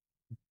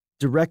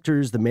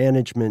directors, the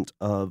management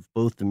of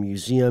both the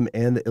museum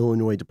and the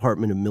Illinois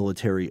Department of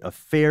Military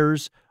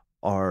Affairs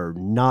are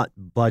not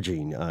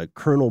budging.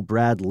 Colonel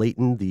Brad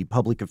Layton, the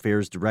public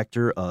affairs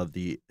director of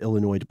the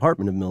Illinois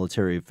Department of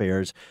Military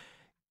Affairs,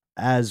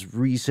 as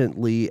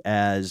recently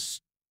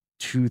as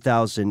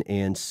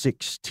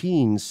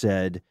 2016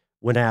 said,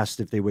 when asked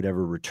if they would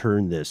ever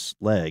return this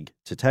leg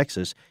to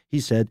Texas, he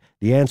said,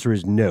 the answer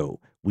is no.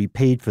 We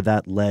paid for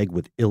that leg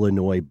with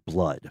Illinois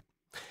blood.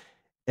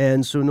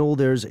 And so, Noel,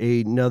 there's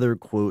another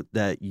quote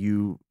that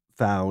you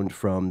found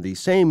from the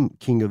same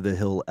King of the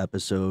Hill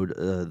episode,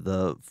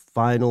 the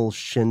final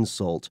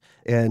Shinsult.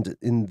 And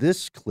in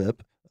this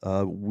clip,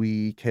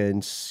 we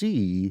can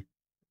see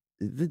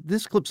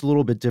this clip's a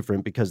little bit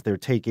different because they're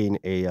taking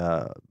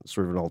a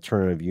sort of an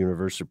alternative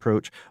universe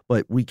approach,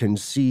 but we can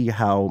see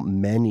how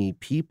many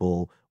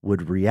people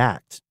would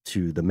react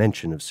to the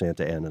mention of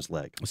Santa Anna's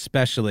leg.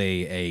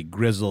 Especially a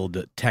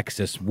grizzled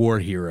Texas war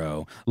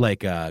hero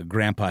like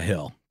Grandpa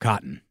Hill,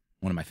 Cotton,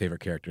 one of my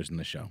favorite characters in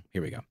the show.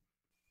 Here we go.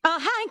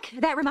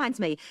 Hank, that reminds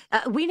me.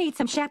 We need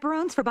some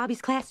chaperones for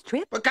Bobby's class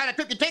trip. What kind of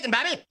trip you taking,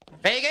 Bobby?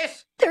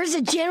 Vegas? There's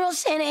a General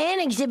Santa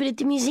Anna exhibit at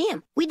the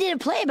museum. We did a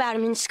play about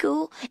him in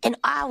school, and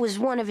I was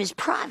one of his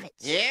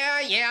privates.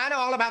 Yeah, I know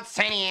all about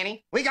Santa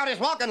Annie. We got his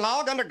walking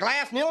log under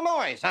glass in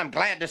Illinois, I'm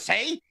glad to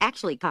say.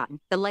 Actually, Cotton,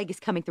 the leg is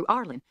coming through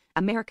Arlen.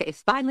 America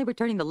is finally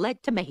returning the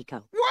leg to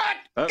Mexico.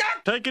 What?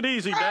 Take it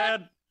easy,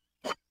 Dad.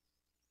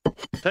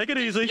 Take it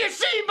easy. You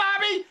see,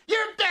 Bobby?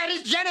 Your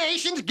daddy's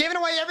generation's giving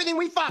away everything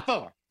we fought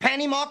for.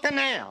 Panama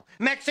Canal,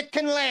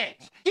 Mexican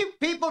legs. You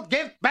people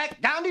give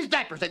back down these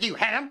diapers that you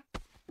had them.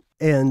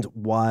 And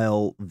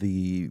while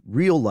the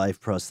real-life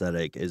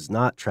prosthetic is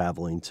not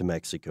traveling to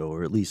Mexico,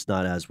 or at least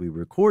not as we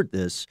record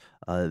this,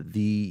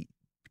 the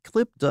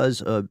clip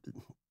does a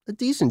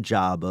decent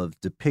job of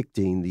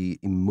depicting the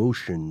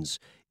emotions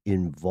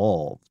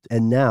involved.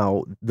 And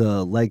now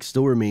the leg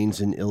still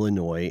remains in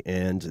Illinois,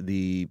 and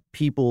the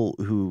people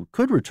who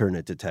could return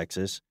it to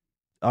Texas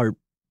are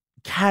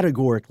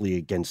categorically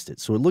against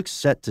it. So it looks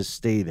set to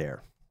stay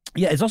there.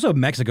 Yeah, it's also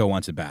Mexico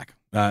wants it back.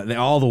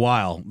 All the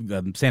while,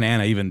 Santa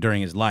Anna, even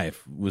during his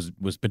life, was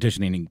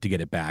petitioning to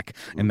get it back,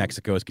 and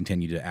Mexico has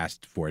continued to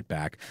ask for it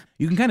back.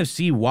 You can kind of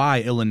see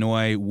why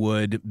Illinois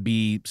would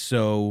be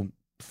so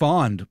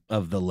fond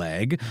of the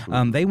leg.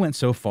 They went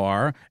so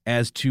far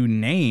as to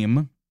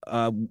name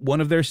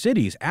one of their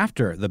cities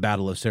after the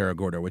Battle of Cerro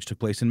Gordo, which took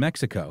place in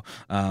Mexico.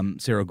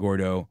 Cerro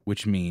Gordo,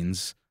 which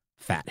means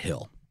Fat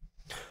Hill.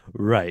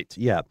 Right,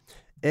 yeah.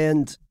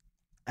 And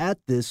at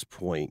this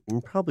point,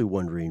 you're probably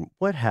wondering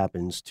what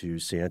happens to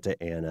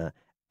Santa Anna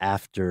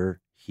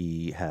after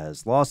he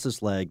has lost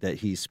his leg that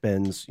he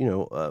spends,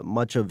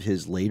 much of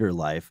his later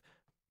life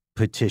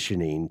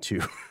petitioning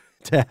to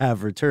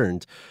have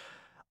returned.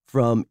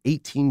 From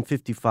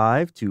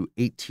 1855 to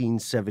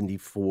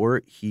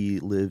 1874, he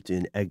lived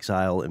in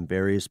exile in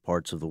various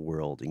parts of the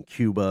world, in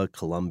Cuba,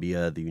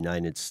 Colombia, the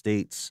United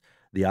States,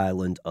 the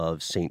island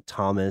of St.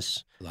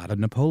 Thomas. A lot of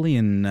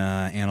Napoleon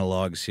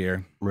analogs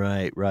here.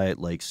 Right,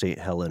 like St.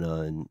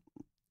 Helena and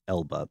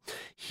Elba.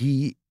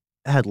 He,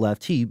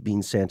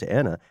 being Santa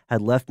Anna,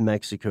 had left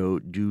Mexico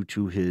due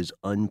to his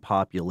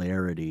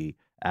unpopularity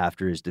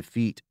after his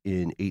defeat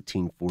in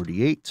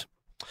 1848.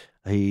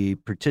 He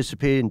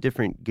participated in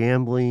different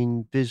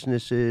gambling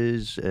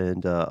businesses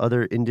and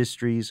other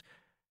industries,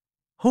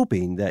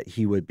 hoping that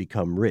he would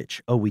become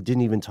rich. Oh, we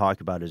didn't even talk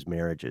about his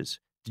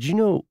marriages. Did you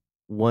know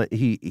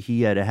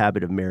he had a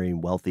habit of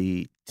marrying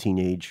wealthy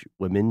teenage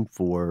women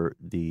for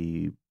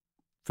the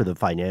for the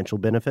financial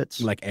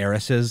benefits. Like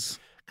heiresses?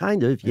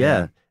 Kind of,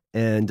 yeah.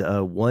 And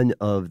one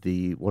of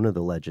the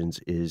legends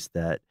is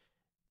that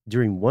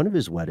during one of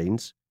his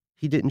weddings,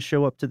 he didn't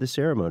show up to the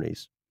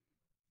ceremonies.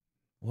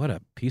 What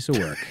a piece of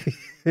work.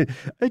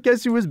 I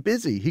guess he was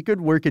busy. He could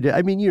work it.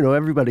 I mean,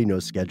 everybody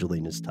knows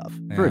scheduling is tough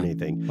for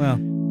anything.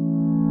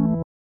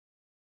 Well,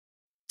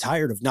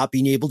 tired of not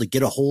being able to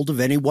get a hold of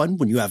anyone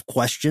when you have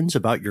questions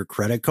about your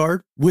credit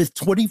card? With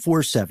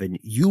 24/7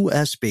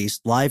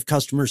 U.S.-based live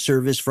customer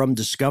service from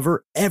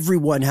Discover,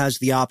 everyone has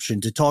the option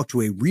to talk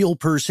to a real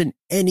person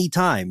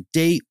anytime,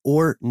 day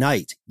or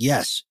night.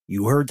 Yes,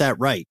 you heard that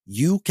right.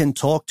 You can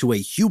talk to a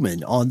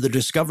human on the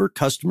Discover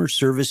customer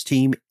service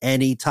team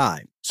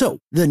anytime. So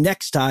the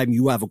next time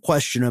you have a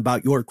question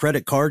about your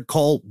credit card,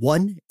 call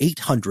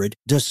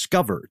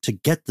 1-800-DISCOVER to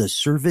get the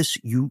service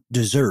you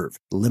deserve.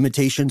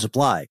 Limitations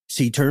apply.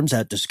 See terms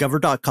at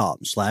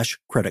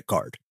discover.com/credit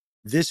card.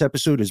 This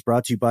episode is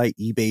brought to you by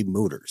eBay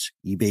Motors.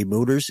 eBay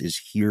Motors is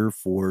here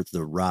for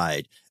the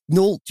ride.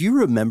 Noel, do you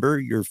remember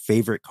your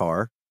favorite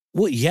car?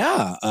 Well,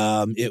 yeah.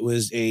 It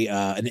was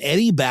an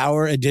Eddie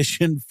Bauer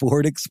edition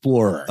Ford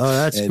Explorer. Oh,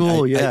 that's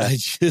cool. I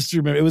just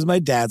remember it was my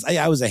dad's.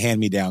 I was a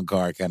hand-me-down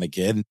car kind of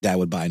kid. Dad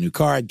would buy a new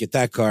car. I'd get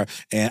that car.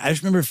 And I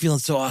just remember feeling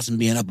so awesome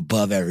being up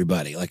above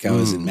everybody, like I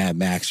was in Mad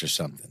Max or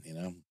something,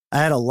 I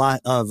had a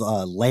lot of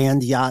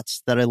land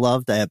yachts that I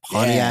loved. I had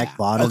Pontiac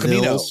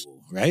Bonnevilles.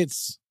 Right?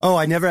 Oh,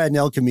 I never had an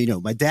El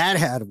Camino. My dad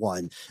had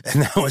one,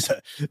 and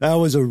that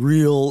was a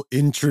real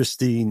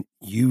interesting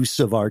use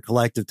of our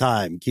collective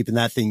time, keeping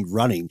that thing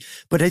running.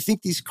 But I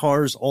think these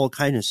cars all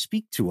kind of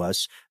speak to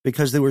us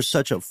because they were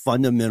such a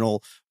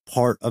fundamental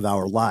part of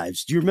our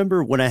lives. Do you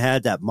remember when I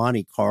had that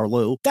Monte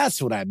Carlo?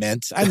 That's what I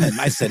meant.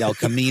 I said El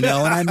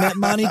Camino, and I meant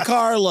Monte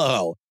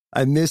Carlo.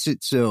 I miss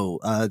it so.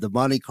 The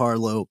Monte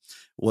Carlo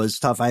was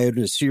tough. I had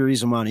a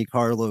series of Monte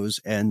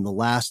Carlos, and the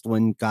last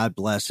one, God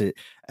bless it,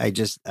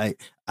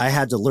 I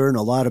had to learn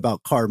a lot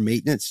about car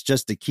maintenance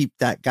just to keep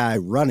that guy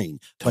running.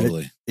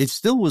 Totally. But it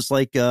still was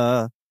like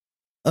a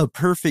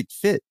perfect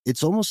fit.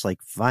 It's almost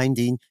like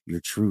finding your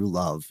true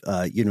love.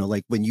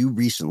 Like when you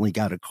recently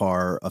got a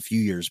car a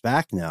few years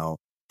back now.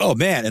 Oh,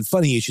 man. And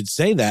funny you should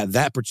say that.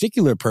 That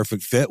particular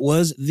perfect fit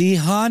was the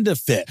Honda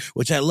Fit,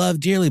 which I love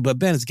dearly. But,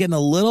 Ben, it's getting a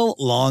little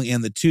long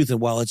in the tooth. And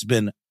while it's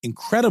been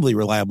incredibly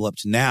reliable up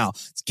to now,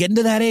 it's getting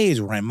to that age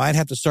where I might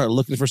have to start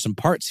looking for some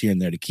parts here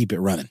and there to keep it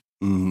running.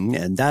 Mm-hmm.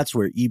 And that's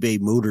where eBay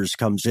Motors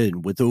comes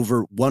in. With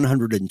over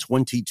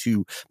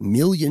 122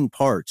 million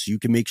parts, you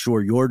can make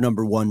sure your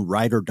number one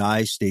ride or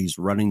die stays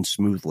running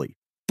smoothly.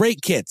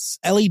 Brake kits,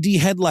 LED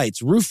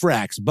headlights, roof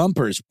racks,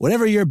 bumpers,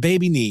 whatever your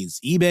baby needs,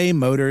 eBay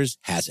Motors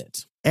has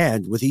it.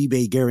 And with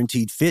eBay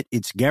Guaranteed Fit,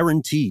 it's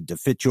guaranteed to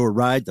fit your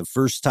ride the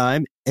first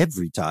time,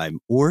 every time,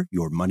 or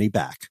your money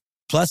back.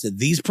 Plus, at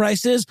these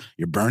prices,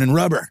 you're burning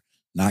rubber,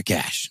 not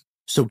cash.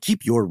 So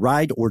keep your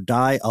ride or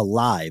die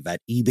alive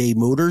at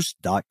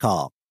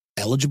ebaymotors.com.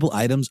 Eligible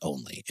items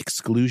only.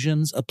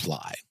 Exclusions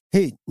apply.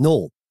 Hey,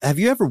 Noel, have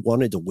you ever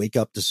wanted to wake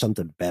up to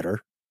something better?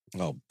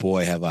 Oh,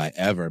 boy, have I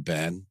ever,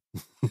 Ben.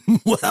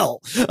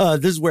 Well,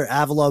 this is where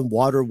Avalon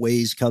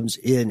Waterways comes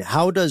in.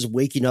 How does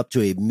waking up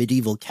to a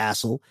medieval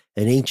castle,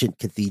 an ancient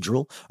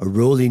cathedral, a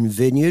rolling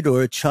vineyard,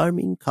 or a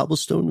charming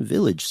cobblestone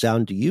village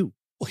sound to you?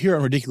 Well, here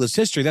on Ridiculous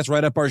History, that's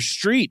right up our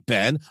street,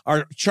 Ben,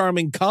 our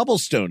charming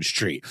cobblestone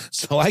street.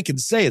 So I can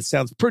say it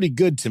sounds pretty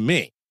good to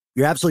me.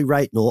 You're absolutely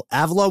right, Noel.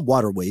 Avalon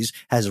Waterways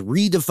has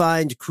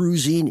redefined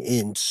cruising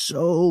in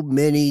so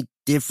many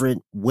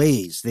different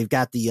ways. They've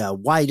got the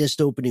widest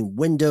opening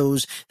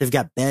windows. They've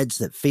got beds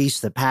that face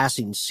the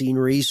passing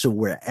scenery. So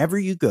wherever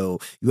you go,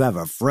 you have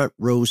a front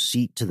row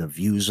seat to the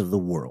views of the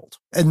world.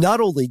 And not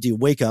only do you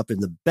wake up in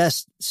the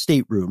best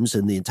staterooms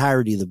in the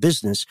entirety of the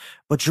business,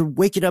 but you're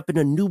waking up in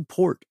a new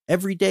port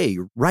every day.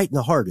 You're right in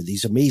the heart of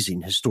these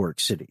amazing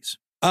historic cities.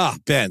 Ah,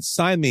 Ben,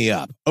 sign me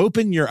up.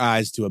 Open your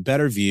eyes to a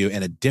better view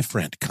and a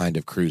different kind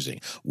of cruising.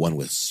 One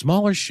with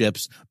smaller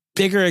ships,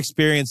 bigger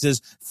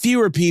experiences,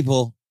 fewer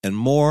people, and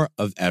more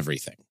of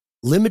everything.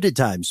 Limited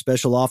time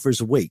special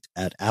offers await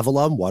at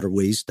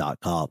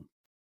avalonwaterways.com.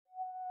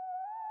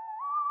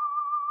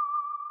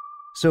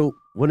 So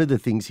one of the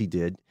things he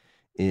did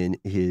in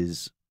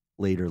his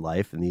later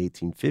life in the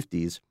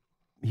 1850s,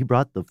 he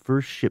brought the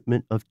first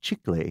shipment of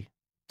chicle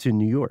to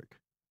New York.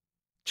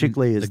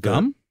 Chicle is the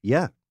gum?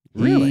 Yeah.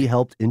 Really? He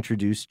helped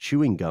introduce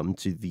chewing gum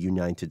to the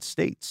United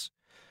States.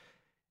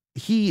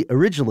 He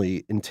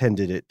originally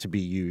intended it to be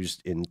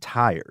used in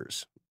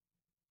tires,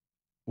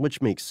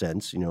 which makes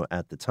sense,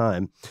 at the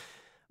time.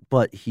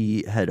 But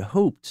he had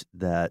hoped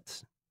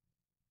that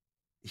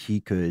he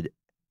could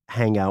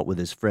hang out with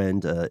his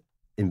friend,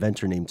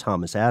 inventor named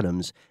Thomas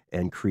Adams,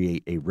 and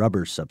create a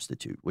rubber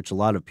substitute, which a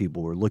lot of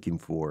people were looking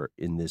for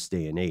in this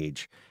day and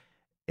age.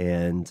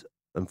 And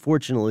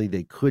unfortunately,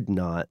 they could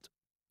not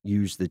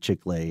use the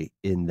chicle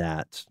in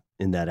that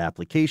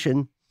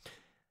application.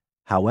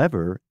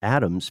 However,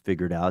 Adams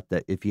figured out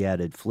that if he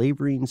added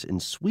flavorings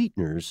and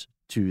sweeteners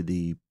to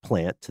the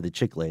plant, to the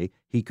chicle,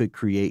 he could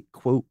create,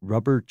 quote,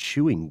 rubber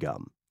chewing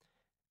gum.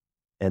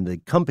 And the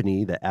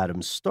company that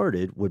Adams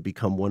started would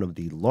become one of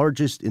the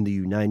largest in the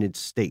United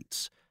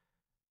States,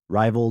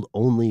 rivaled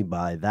only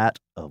by that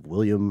of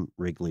William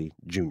Wrigley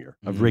Jr.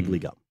 of Wrigley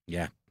Gum.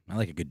 Yeah, I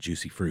like a good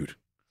juicy fruit.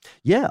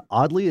 Yeah,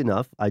 oddly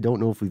enough, I don't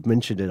know if we've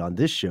mentioned it on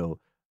this show,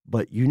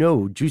 but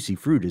juicy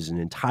fruit is an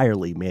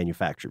entirely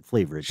manufactured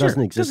flavor. It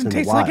doesn't exist in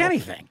the wild. Doesn't taste like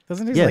anything.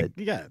 Doesn't taste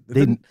like,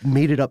 They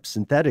made it up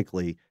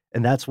synthetically,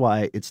 and that's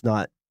why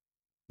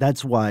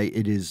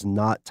it is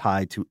not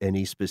tied to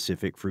any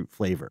specific fruit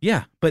flavor.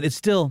 Yeah, but it's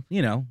still,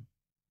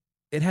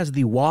 it has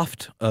the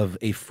waft of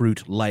a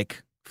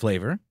fruit-like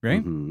flavor,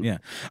 right? Mhm. Yeah.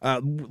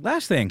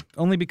 Last thing,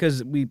 only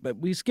because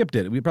we skipped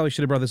it. We probably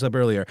should have brought this up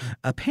earlier.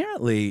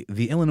 Apparently,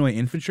 the Illinois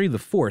Infantry, the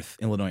 4th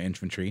Illinois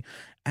Infantry,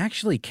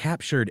 actually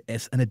captured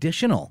an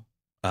additional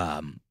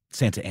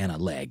Santa Ana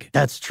leg.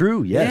 That's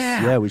true.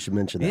 Yes. Yeah, we should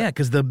mention that. Yeah,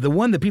 because the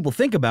one that people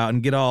think about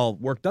and get all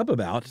worked up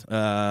about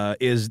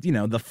is,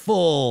 the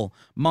full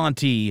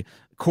Monty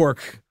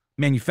cork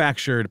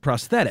manufactured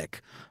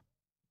prosthetic.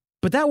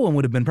 But that one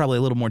would have been probably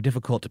a little more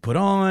difficult to put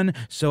on.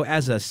 So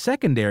as a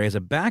secondary, as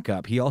a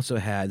backup, he also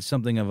had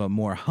something of a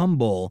more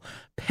humble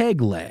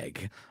peg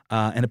leg.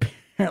 And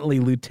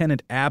apparently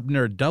Lieutenant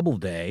Abner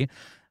Doubleday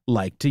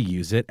liked to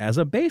use it as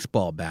a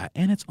baseball bat.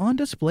 And it's on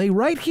display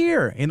right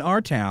here in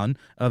our town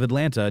of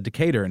Atlanta,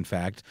 Decatur, in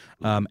fact,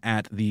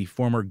 at the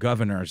former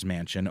governor's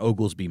mansion,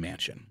 Oglesby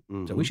Mansion.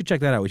 So we should check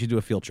that out. We should do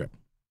a field trip.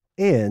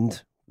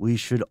 And we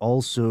should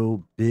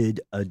also bid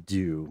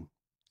adieu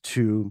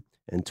to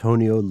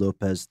Antonio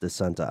Lopez de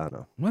Santa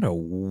Anna. What a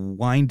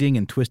winding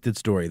and twisted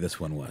story this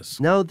one was.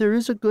 Now, there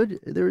is a good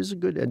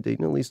ending,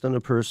 at least on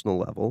a personal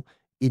level.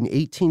 In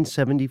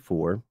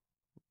 1874,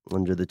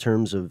 under the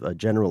terms of a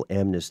general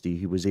amnesty,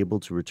 he was able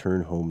to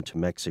return home to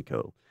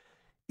Mexico.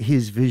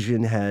 His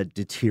vision had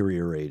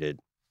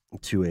deteriorated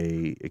to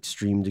an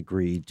extreme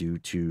degree due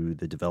to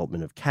the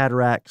development of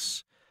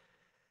cataracts.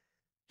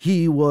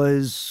 He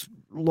was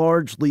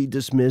largely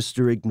dismissed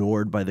or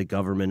ignored by the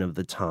government of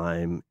the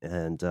time,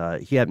 and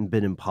he hadn't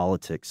been in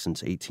politics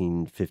since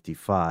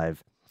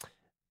 1855.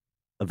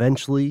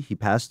 Eventually, he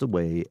passed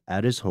away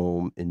at his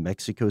home in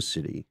Mexico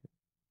City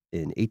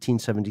in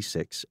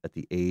 1876 at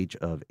the age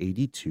of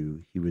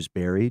 82. He was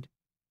buried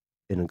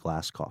in a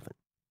glass coffin.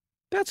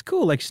 That's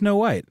cool, like Snow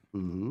White.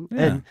 Mm-hmm.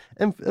 Yeah.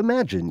 And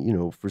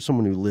imagine, for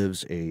someone who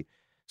lives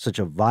such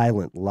a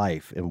violent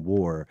life in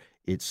war,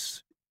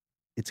 it's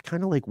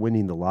kind of like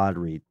winning the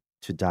lottery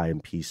to die in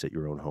peace at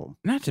your own home.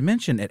 Not to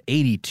mention at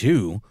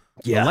 82,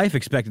 the life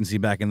expectancy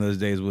back in those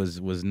days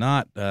was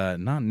not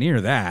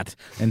near that.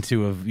 And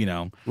to have,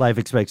 life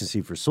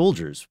expectancy for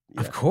soldiers.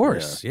 Of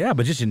course. Yeah.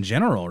 But just in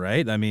general,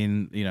 right? I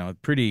mean,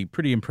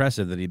 pretty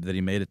impressive that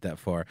he made it that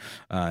far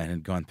and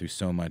had gone through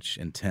so much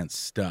intense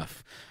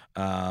stuff.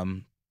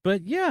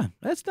 But yeah,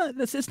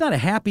 it's not a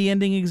happy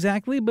ending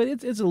exactly, but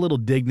it's a little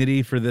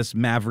dignity for this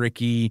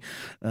mavericky,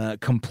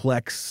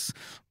 complex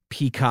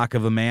peacock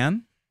of a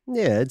man.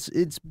 Yeah,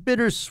 it's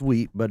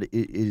bittersweet, but it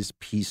is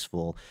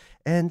peaceful.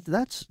 And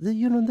that's,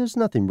 there's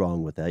nothing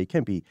wrong with that. You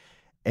can't be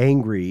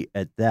angry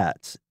at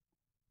that.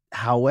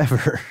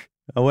 However,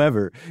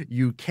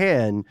 you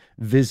can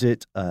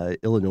visit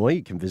Illinois,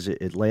 you can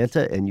visit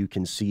Atlanta, and you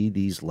can see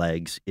these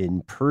legs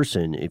in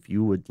person if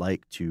you would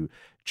like to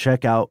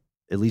check out,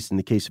 at least in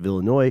the case of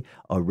Illinois,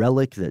 a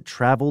relic that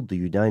traveled the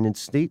United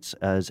States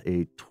as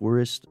a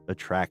tourist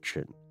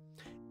attraction.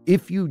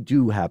 If you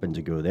do happen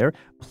to go there,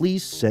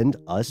 please send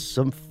us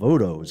some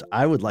photos.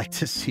 I would like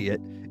to see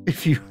it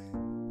if you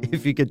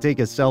could take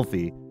a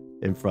selfie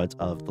in front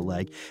of the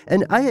leg.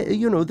 And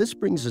this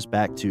brings us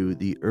back to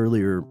the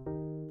earlier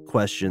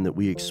question that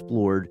we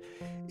explored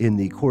in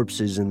the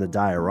Corpses in the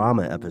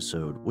Diorama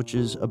episode, which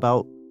is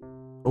about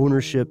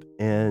ownership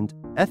and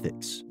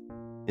ethics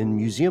in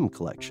museum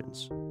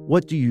collections.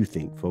 What do you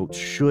think, folks?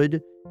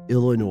 Should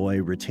Illinois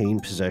retain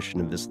possession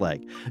of this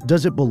leg?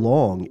 Does it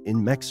belong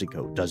in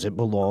Mexico? Does it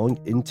belong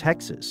in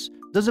Texas?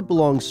 Does it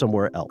belong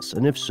somewhere else?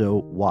 And if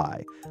so,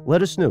 why?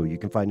 Let us know. You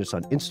can find us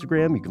on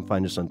Instagram. You can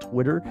find us on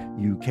Twitter.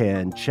 You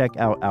can check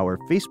out our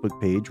Facebook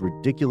page,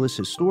 Ridiculous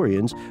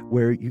Historians,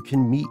 where you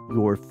can meet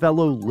your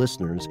fellow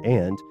listeners.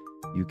 And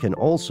you can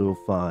also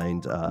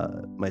find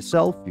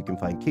myself. You can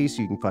find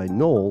Casey. You can find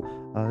Noel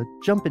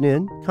jumping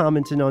in,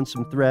 commenting on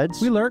some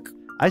threads. We lurk.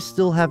 I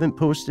still haven't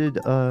posted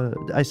a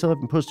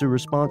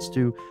response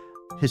to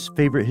his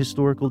favorite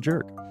historical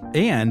jerk.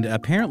 And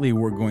apparently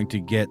we're going to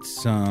get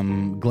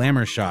some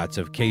glamour shots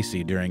of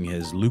Casey during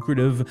his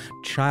lucrative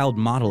child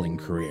modeling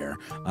career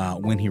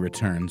when he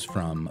returns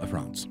from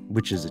France.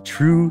 Which is a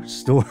true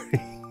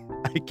story.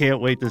 I can't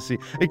wait to see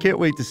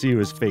who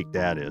his fake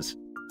dad is.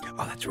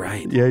 Oh, that's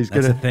right. Yeah,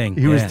 that's a thing.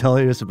 He was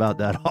telling us about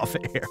that off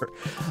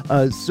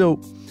air. So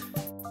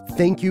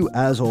thank you,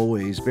 as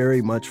always,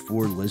 very much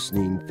for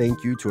listening.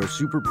 Thank you to our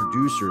super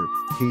producer,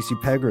 Casey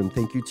Pegram.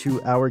 Thank you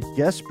to our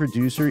guest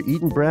producer,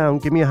 Eden Brown.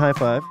 Give me a high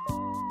five.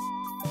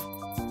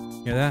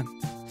 Hear that?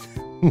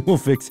 We'll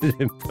fix it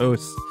in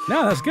post.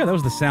 No, that's good. That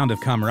was the sound of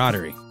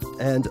camaraderie.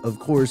 And of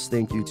course,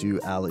 thank you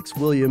to Alex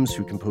Williams,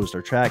 who composed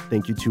our track.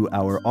 Thank you to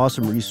our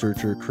awesome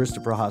researcher,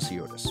 Christopher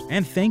Hasiotis.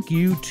 And thank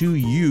you to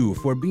you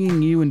for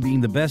being you and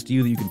being the best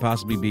you that you can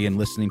possibly be and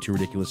listening to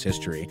Ridiculous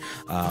History.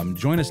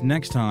 Join us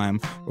next time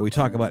where we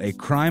talk about a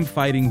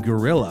crime-fighting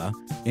gorilla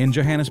in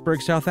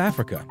Johannesburg, South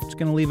Africa. Just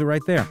going to leave it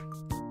right there.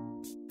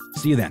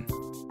 See you then.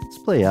 Let's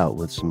play out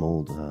with some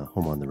old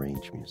Home on the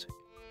Range music.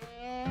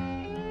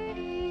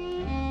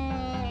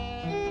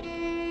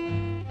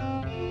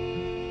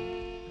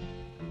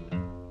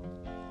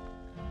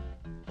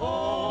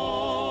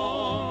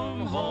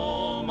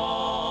 Home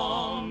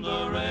on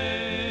the range,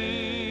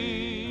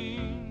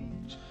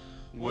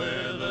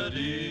 where the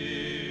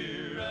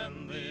deer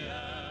and the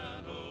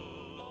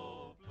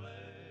antelope play.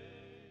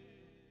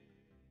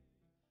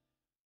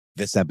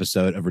 This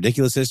episode of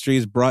Ridiculous History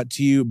is brought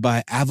to you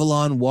by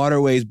Avalon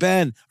Waterways.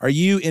 Ben, are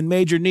you in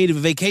major need of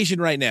a vacation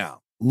right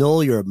now?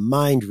 Noel, you're a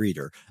mind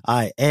reader.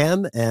 I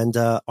am, and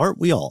aren't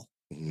we all?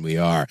 We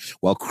are.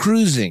 While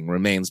cruising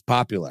remains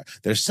popular,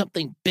 there's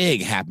something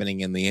big happening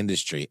in the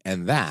industry,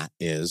 and that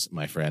is,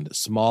 my friend,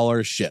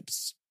 smaller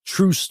ships.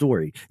 True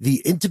story.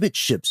 The intimate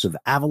ships of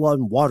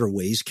Avalon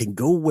Waterways can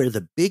go where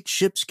the big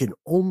ships can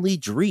only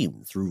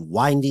dream, through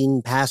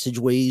winding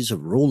passageways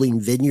of rolling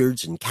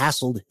vineyards and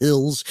castled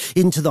hills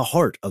into the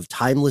heart of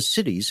timeless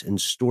cities and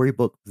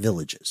storybook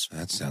villages.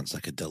 That sounds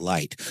like a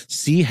delight.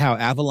 See how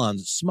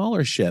Avalon's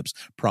smaller ships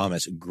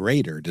promise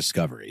greater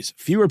discoveries,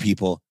 fewer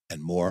people,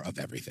 and more of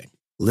everything.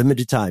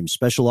 Limited time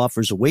special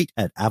offers await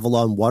at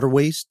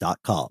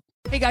avalonwaterways.com.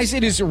 Hey guys,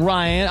 it is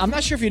Ryan. I'm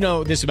not sure if you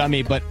know this about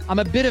me, but I'm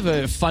a bit of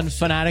a fun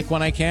fanatic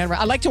when I can.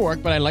 I like to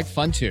work, but I like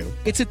fun too.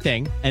 It's a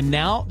thing. And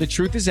now the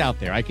truth is out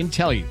there. I can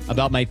tell you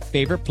about my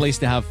favorite place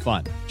to have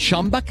fun.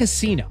 Chumba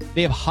Casino.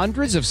 They have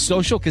hundreds of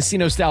social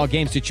casino style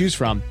games to choose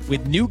from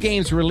with new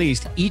games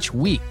released each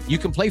week. You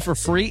can play for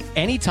free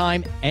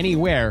anytime,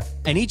 anywhere.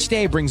 And each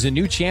day brings a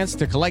new chance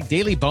to collect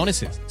daily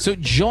bonuses. So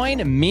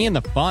join me in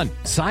the fun.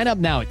 Sign up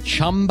now at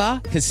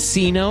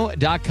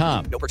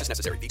ChumbaCasino.com. No purchase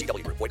necessary.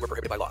 VGW Group. Void where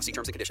prohibited by law. See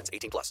terms and conditions.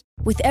 18+.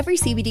 With every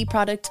CBD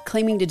product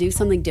claiming to do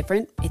something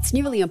different, it's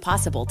nearly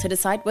impossible to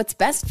decide what's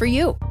best for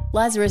you.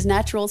 Lazarus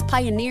Naturals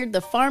pioneered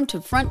the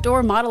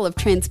farm-to-front-door model of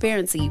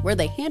transparency, where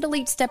they handle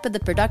each step of the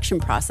production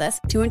process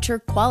to ensure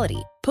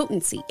quality,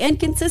 potency, and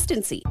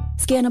consistency.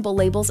 Scannable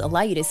labels allow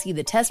you to see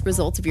the test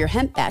results of your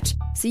hemp batch,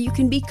 so you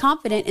can be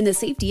confident in the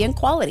safety and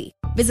quality.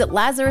 Visit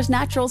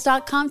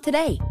LazarusNaturals.com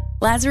today.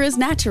 Lazarus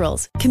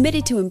Naturals,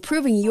 committed to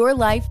improving your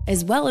life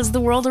as well as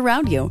the world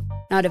around you.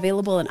 Not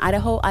available in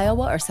Idaho,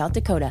 Iowa, or South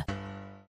Dakota.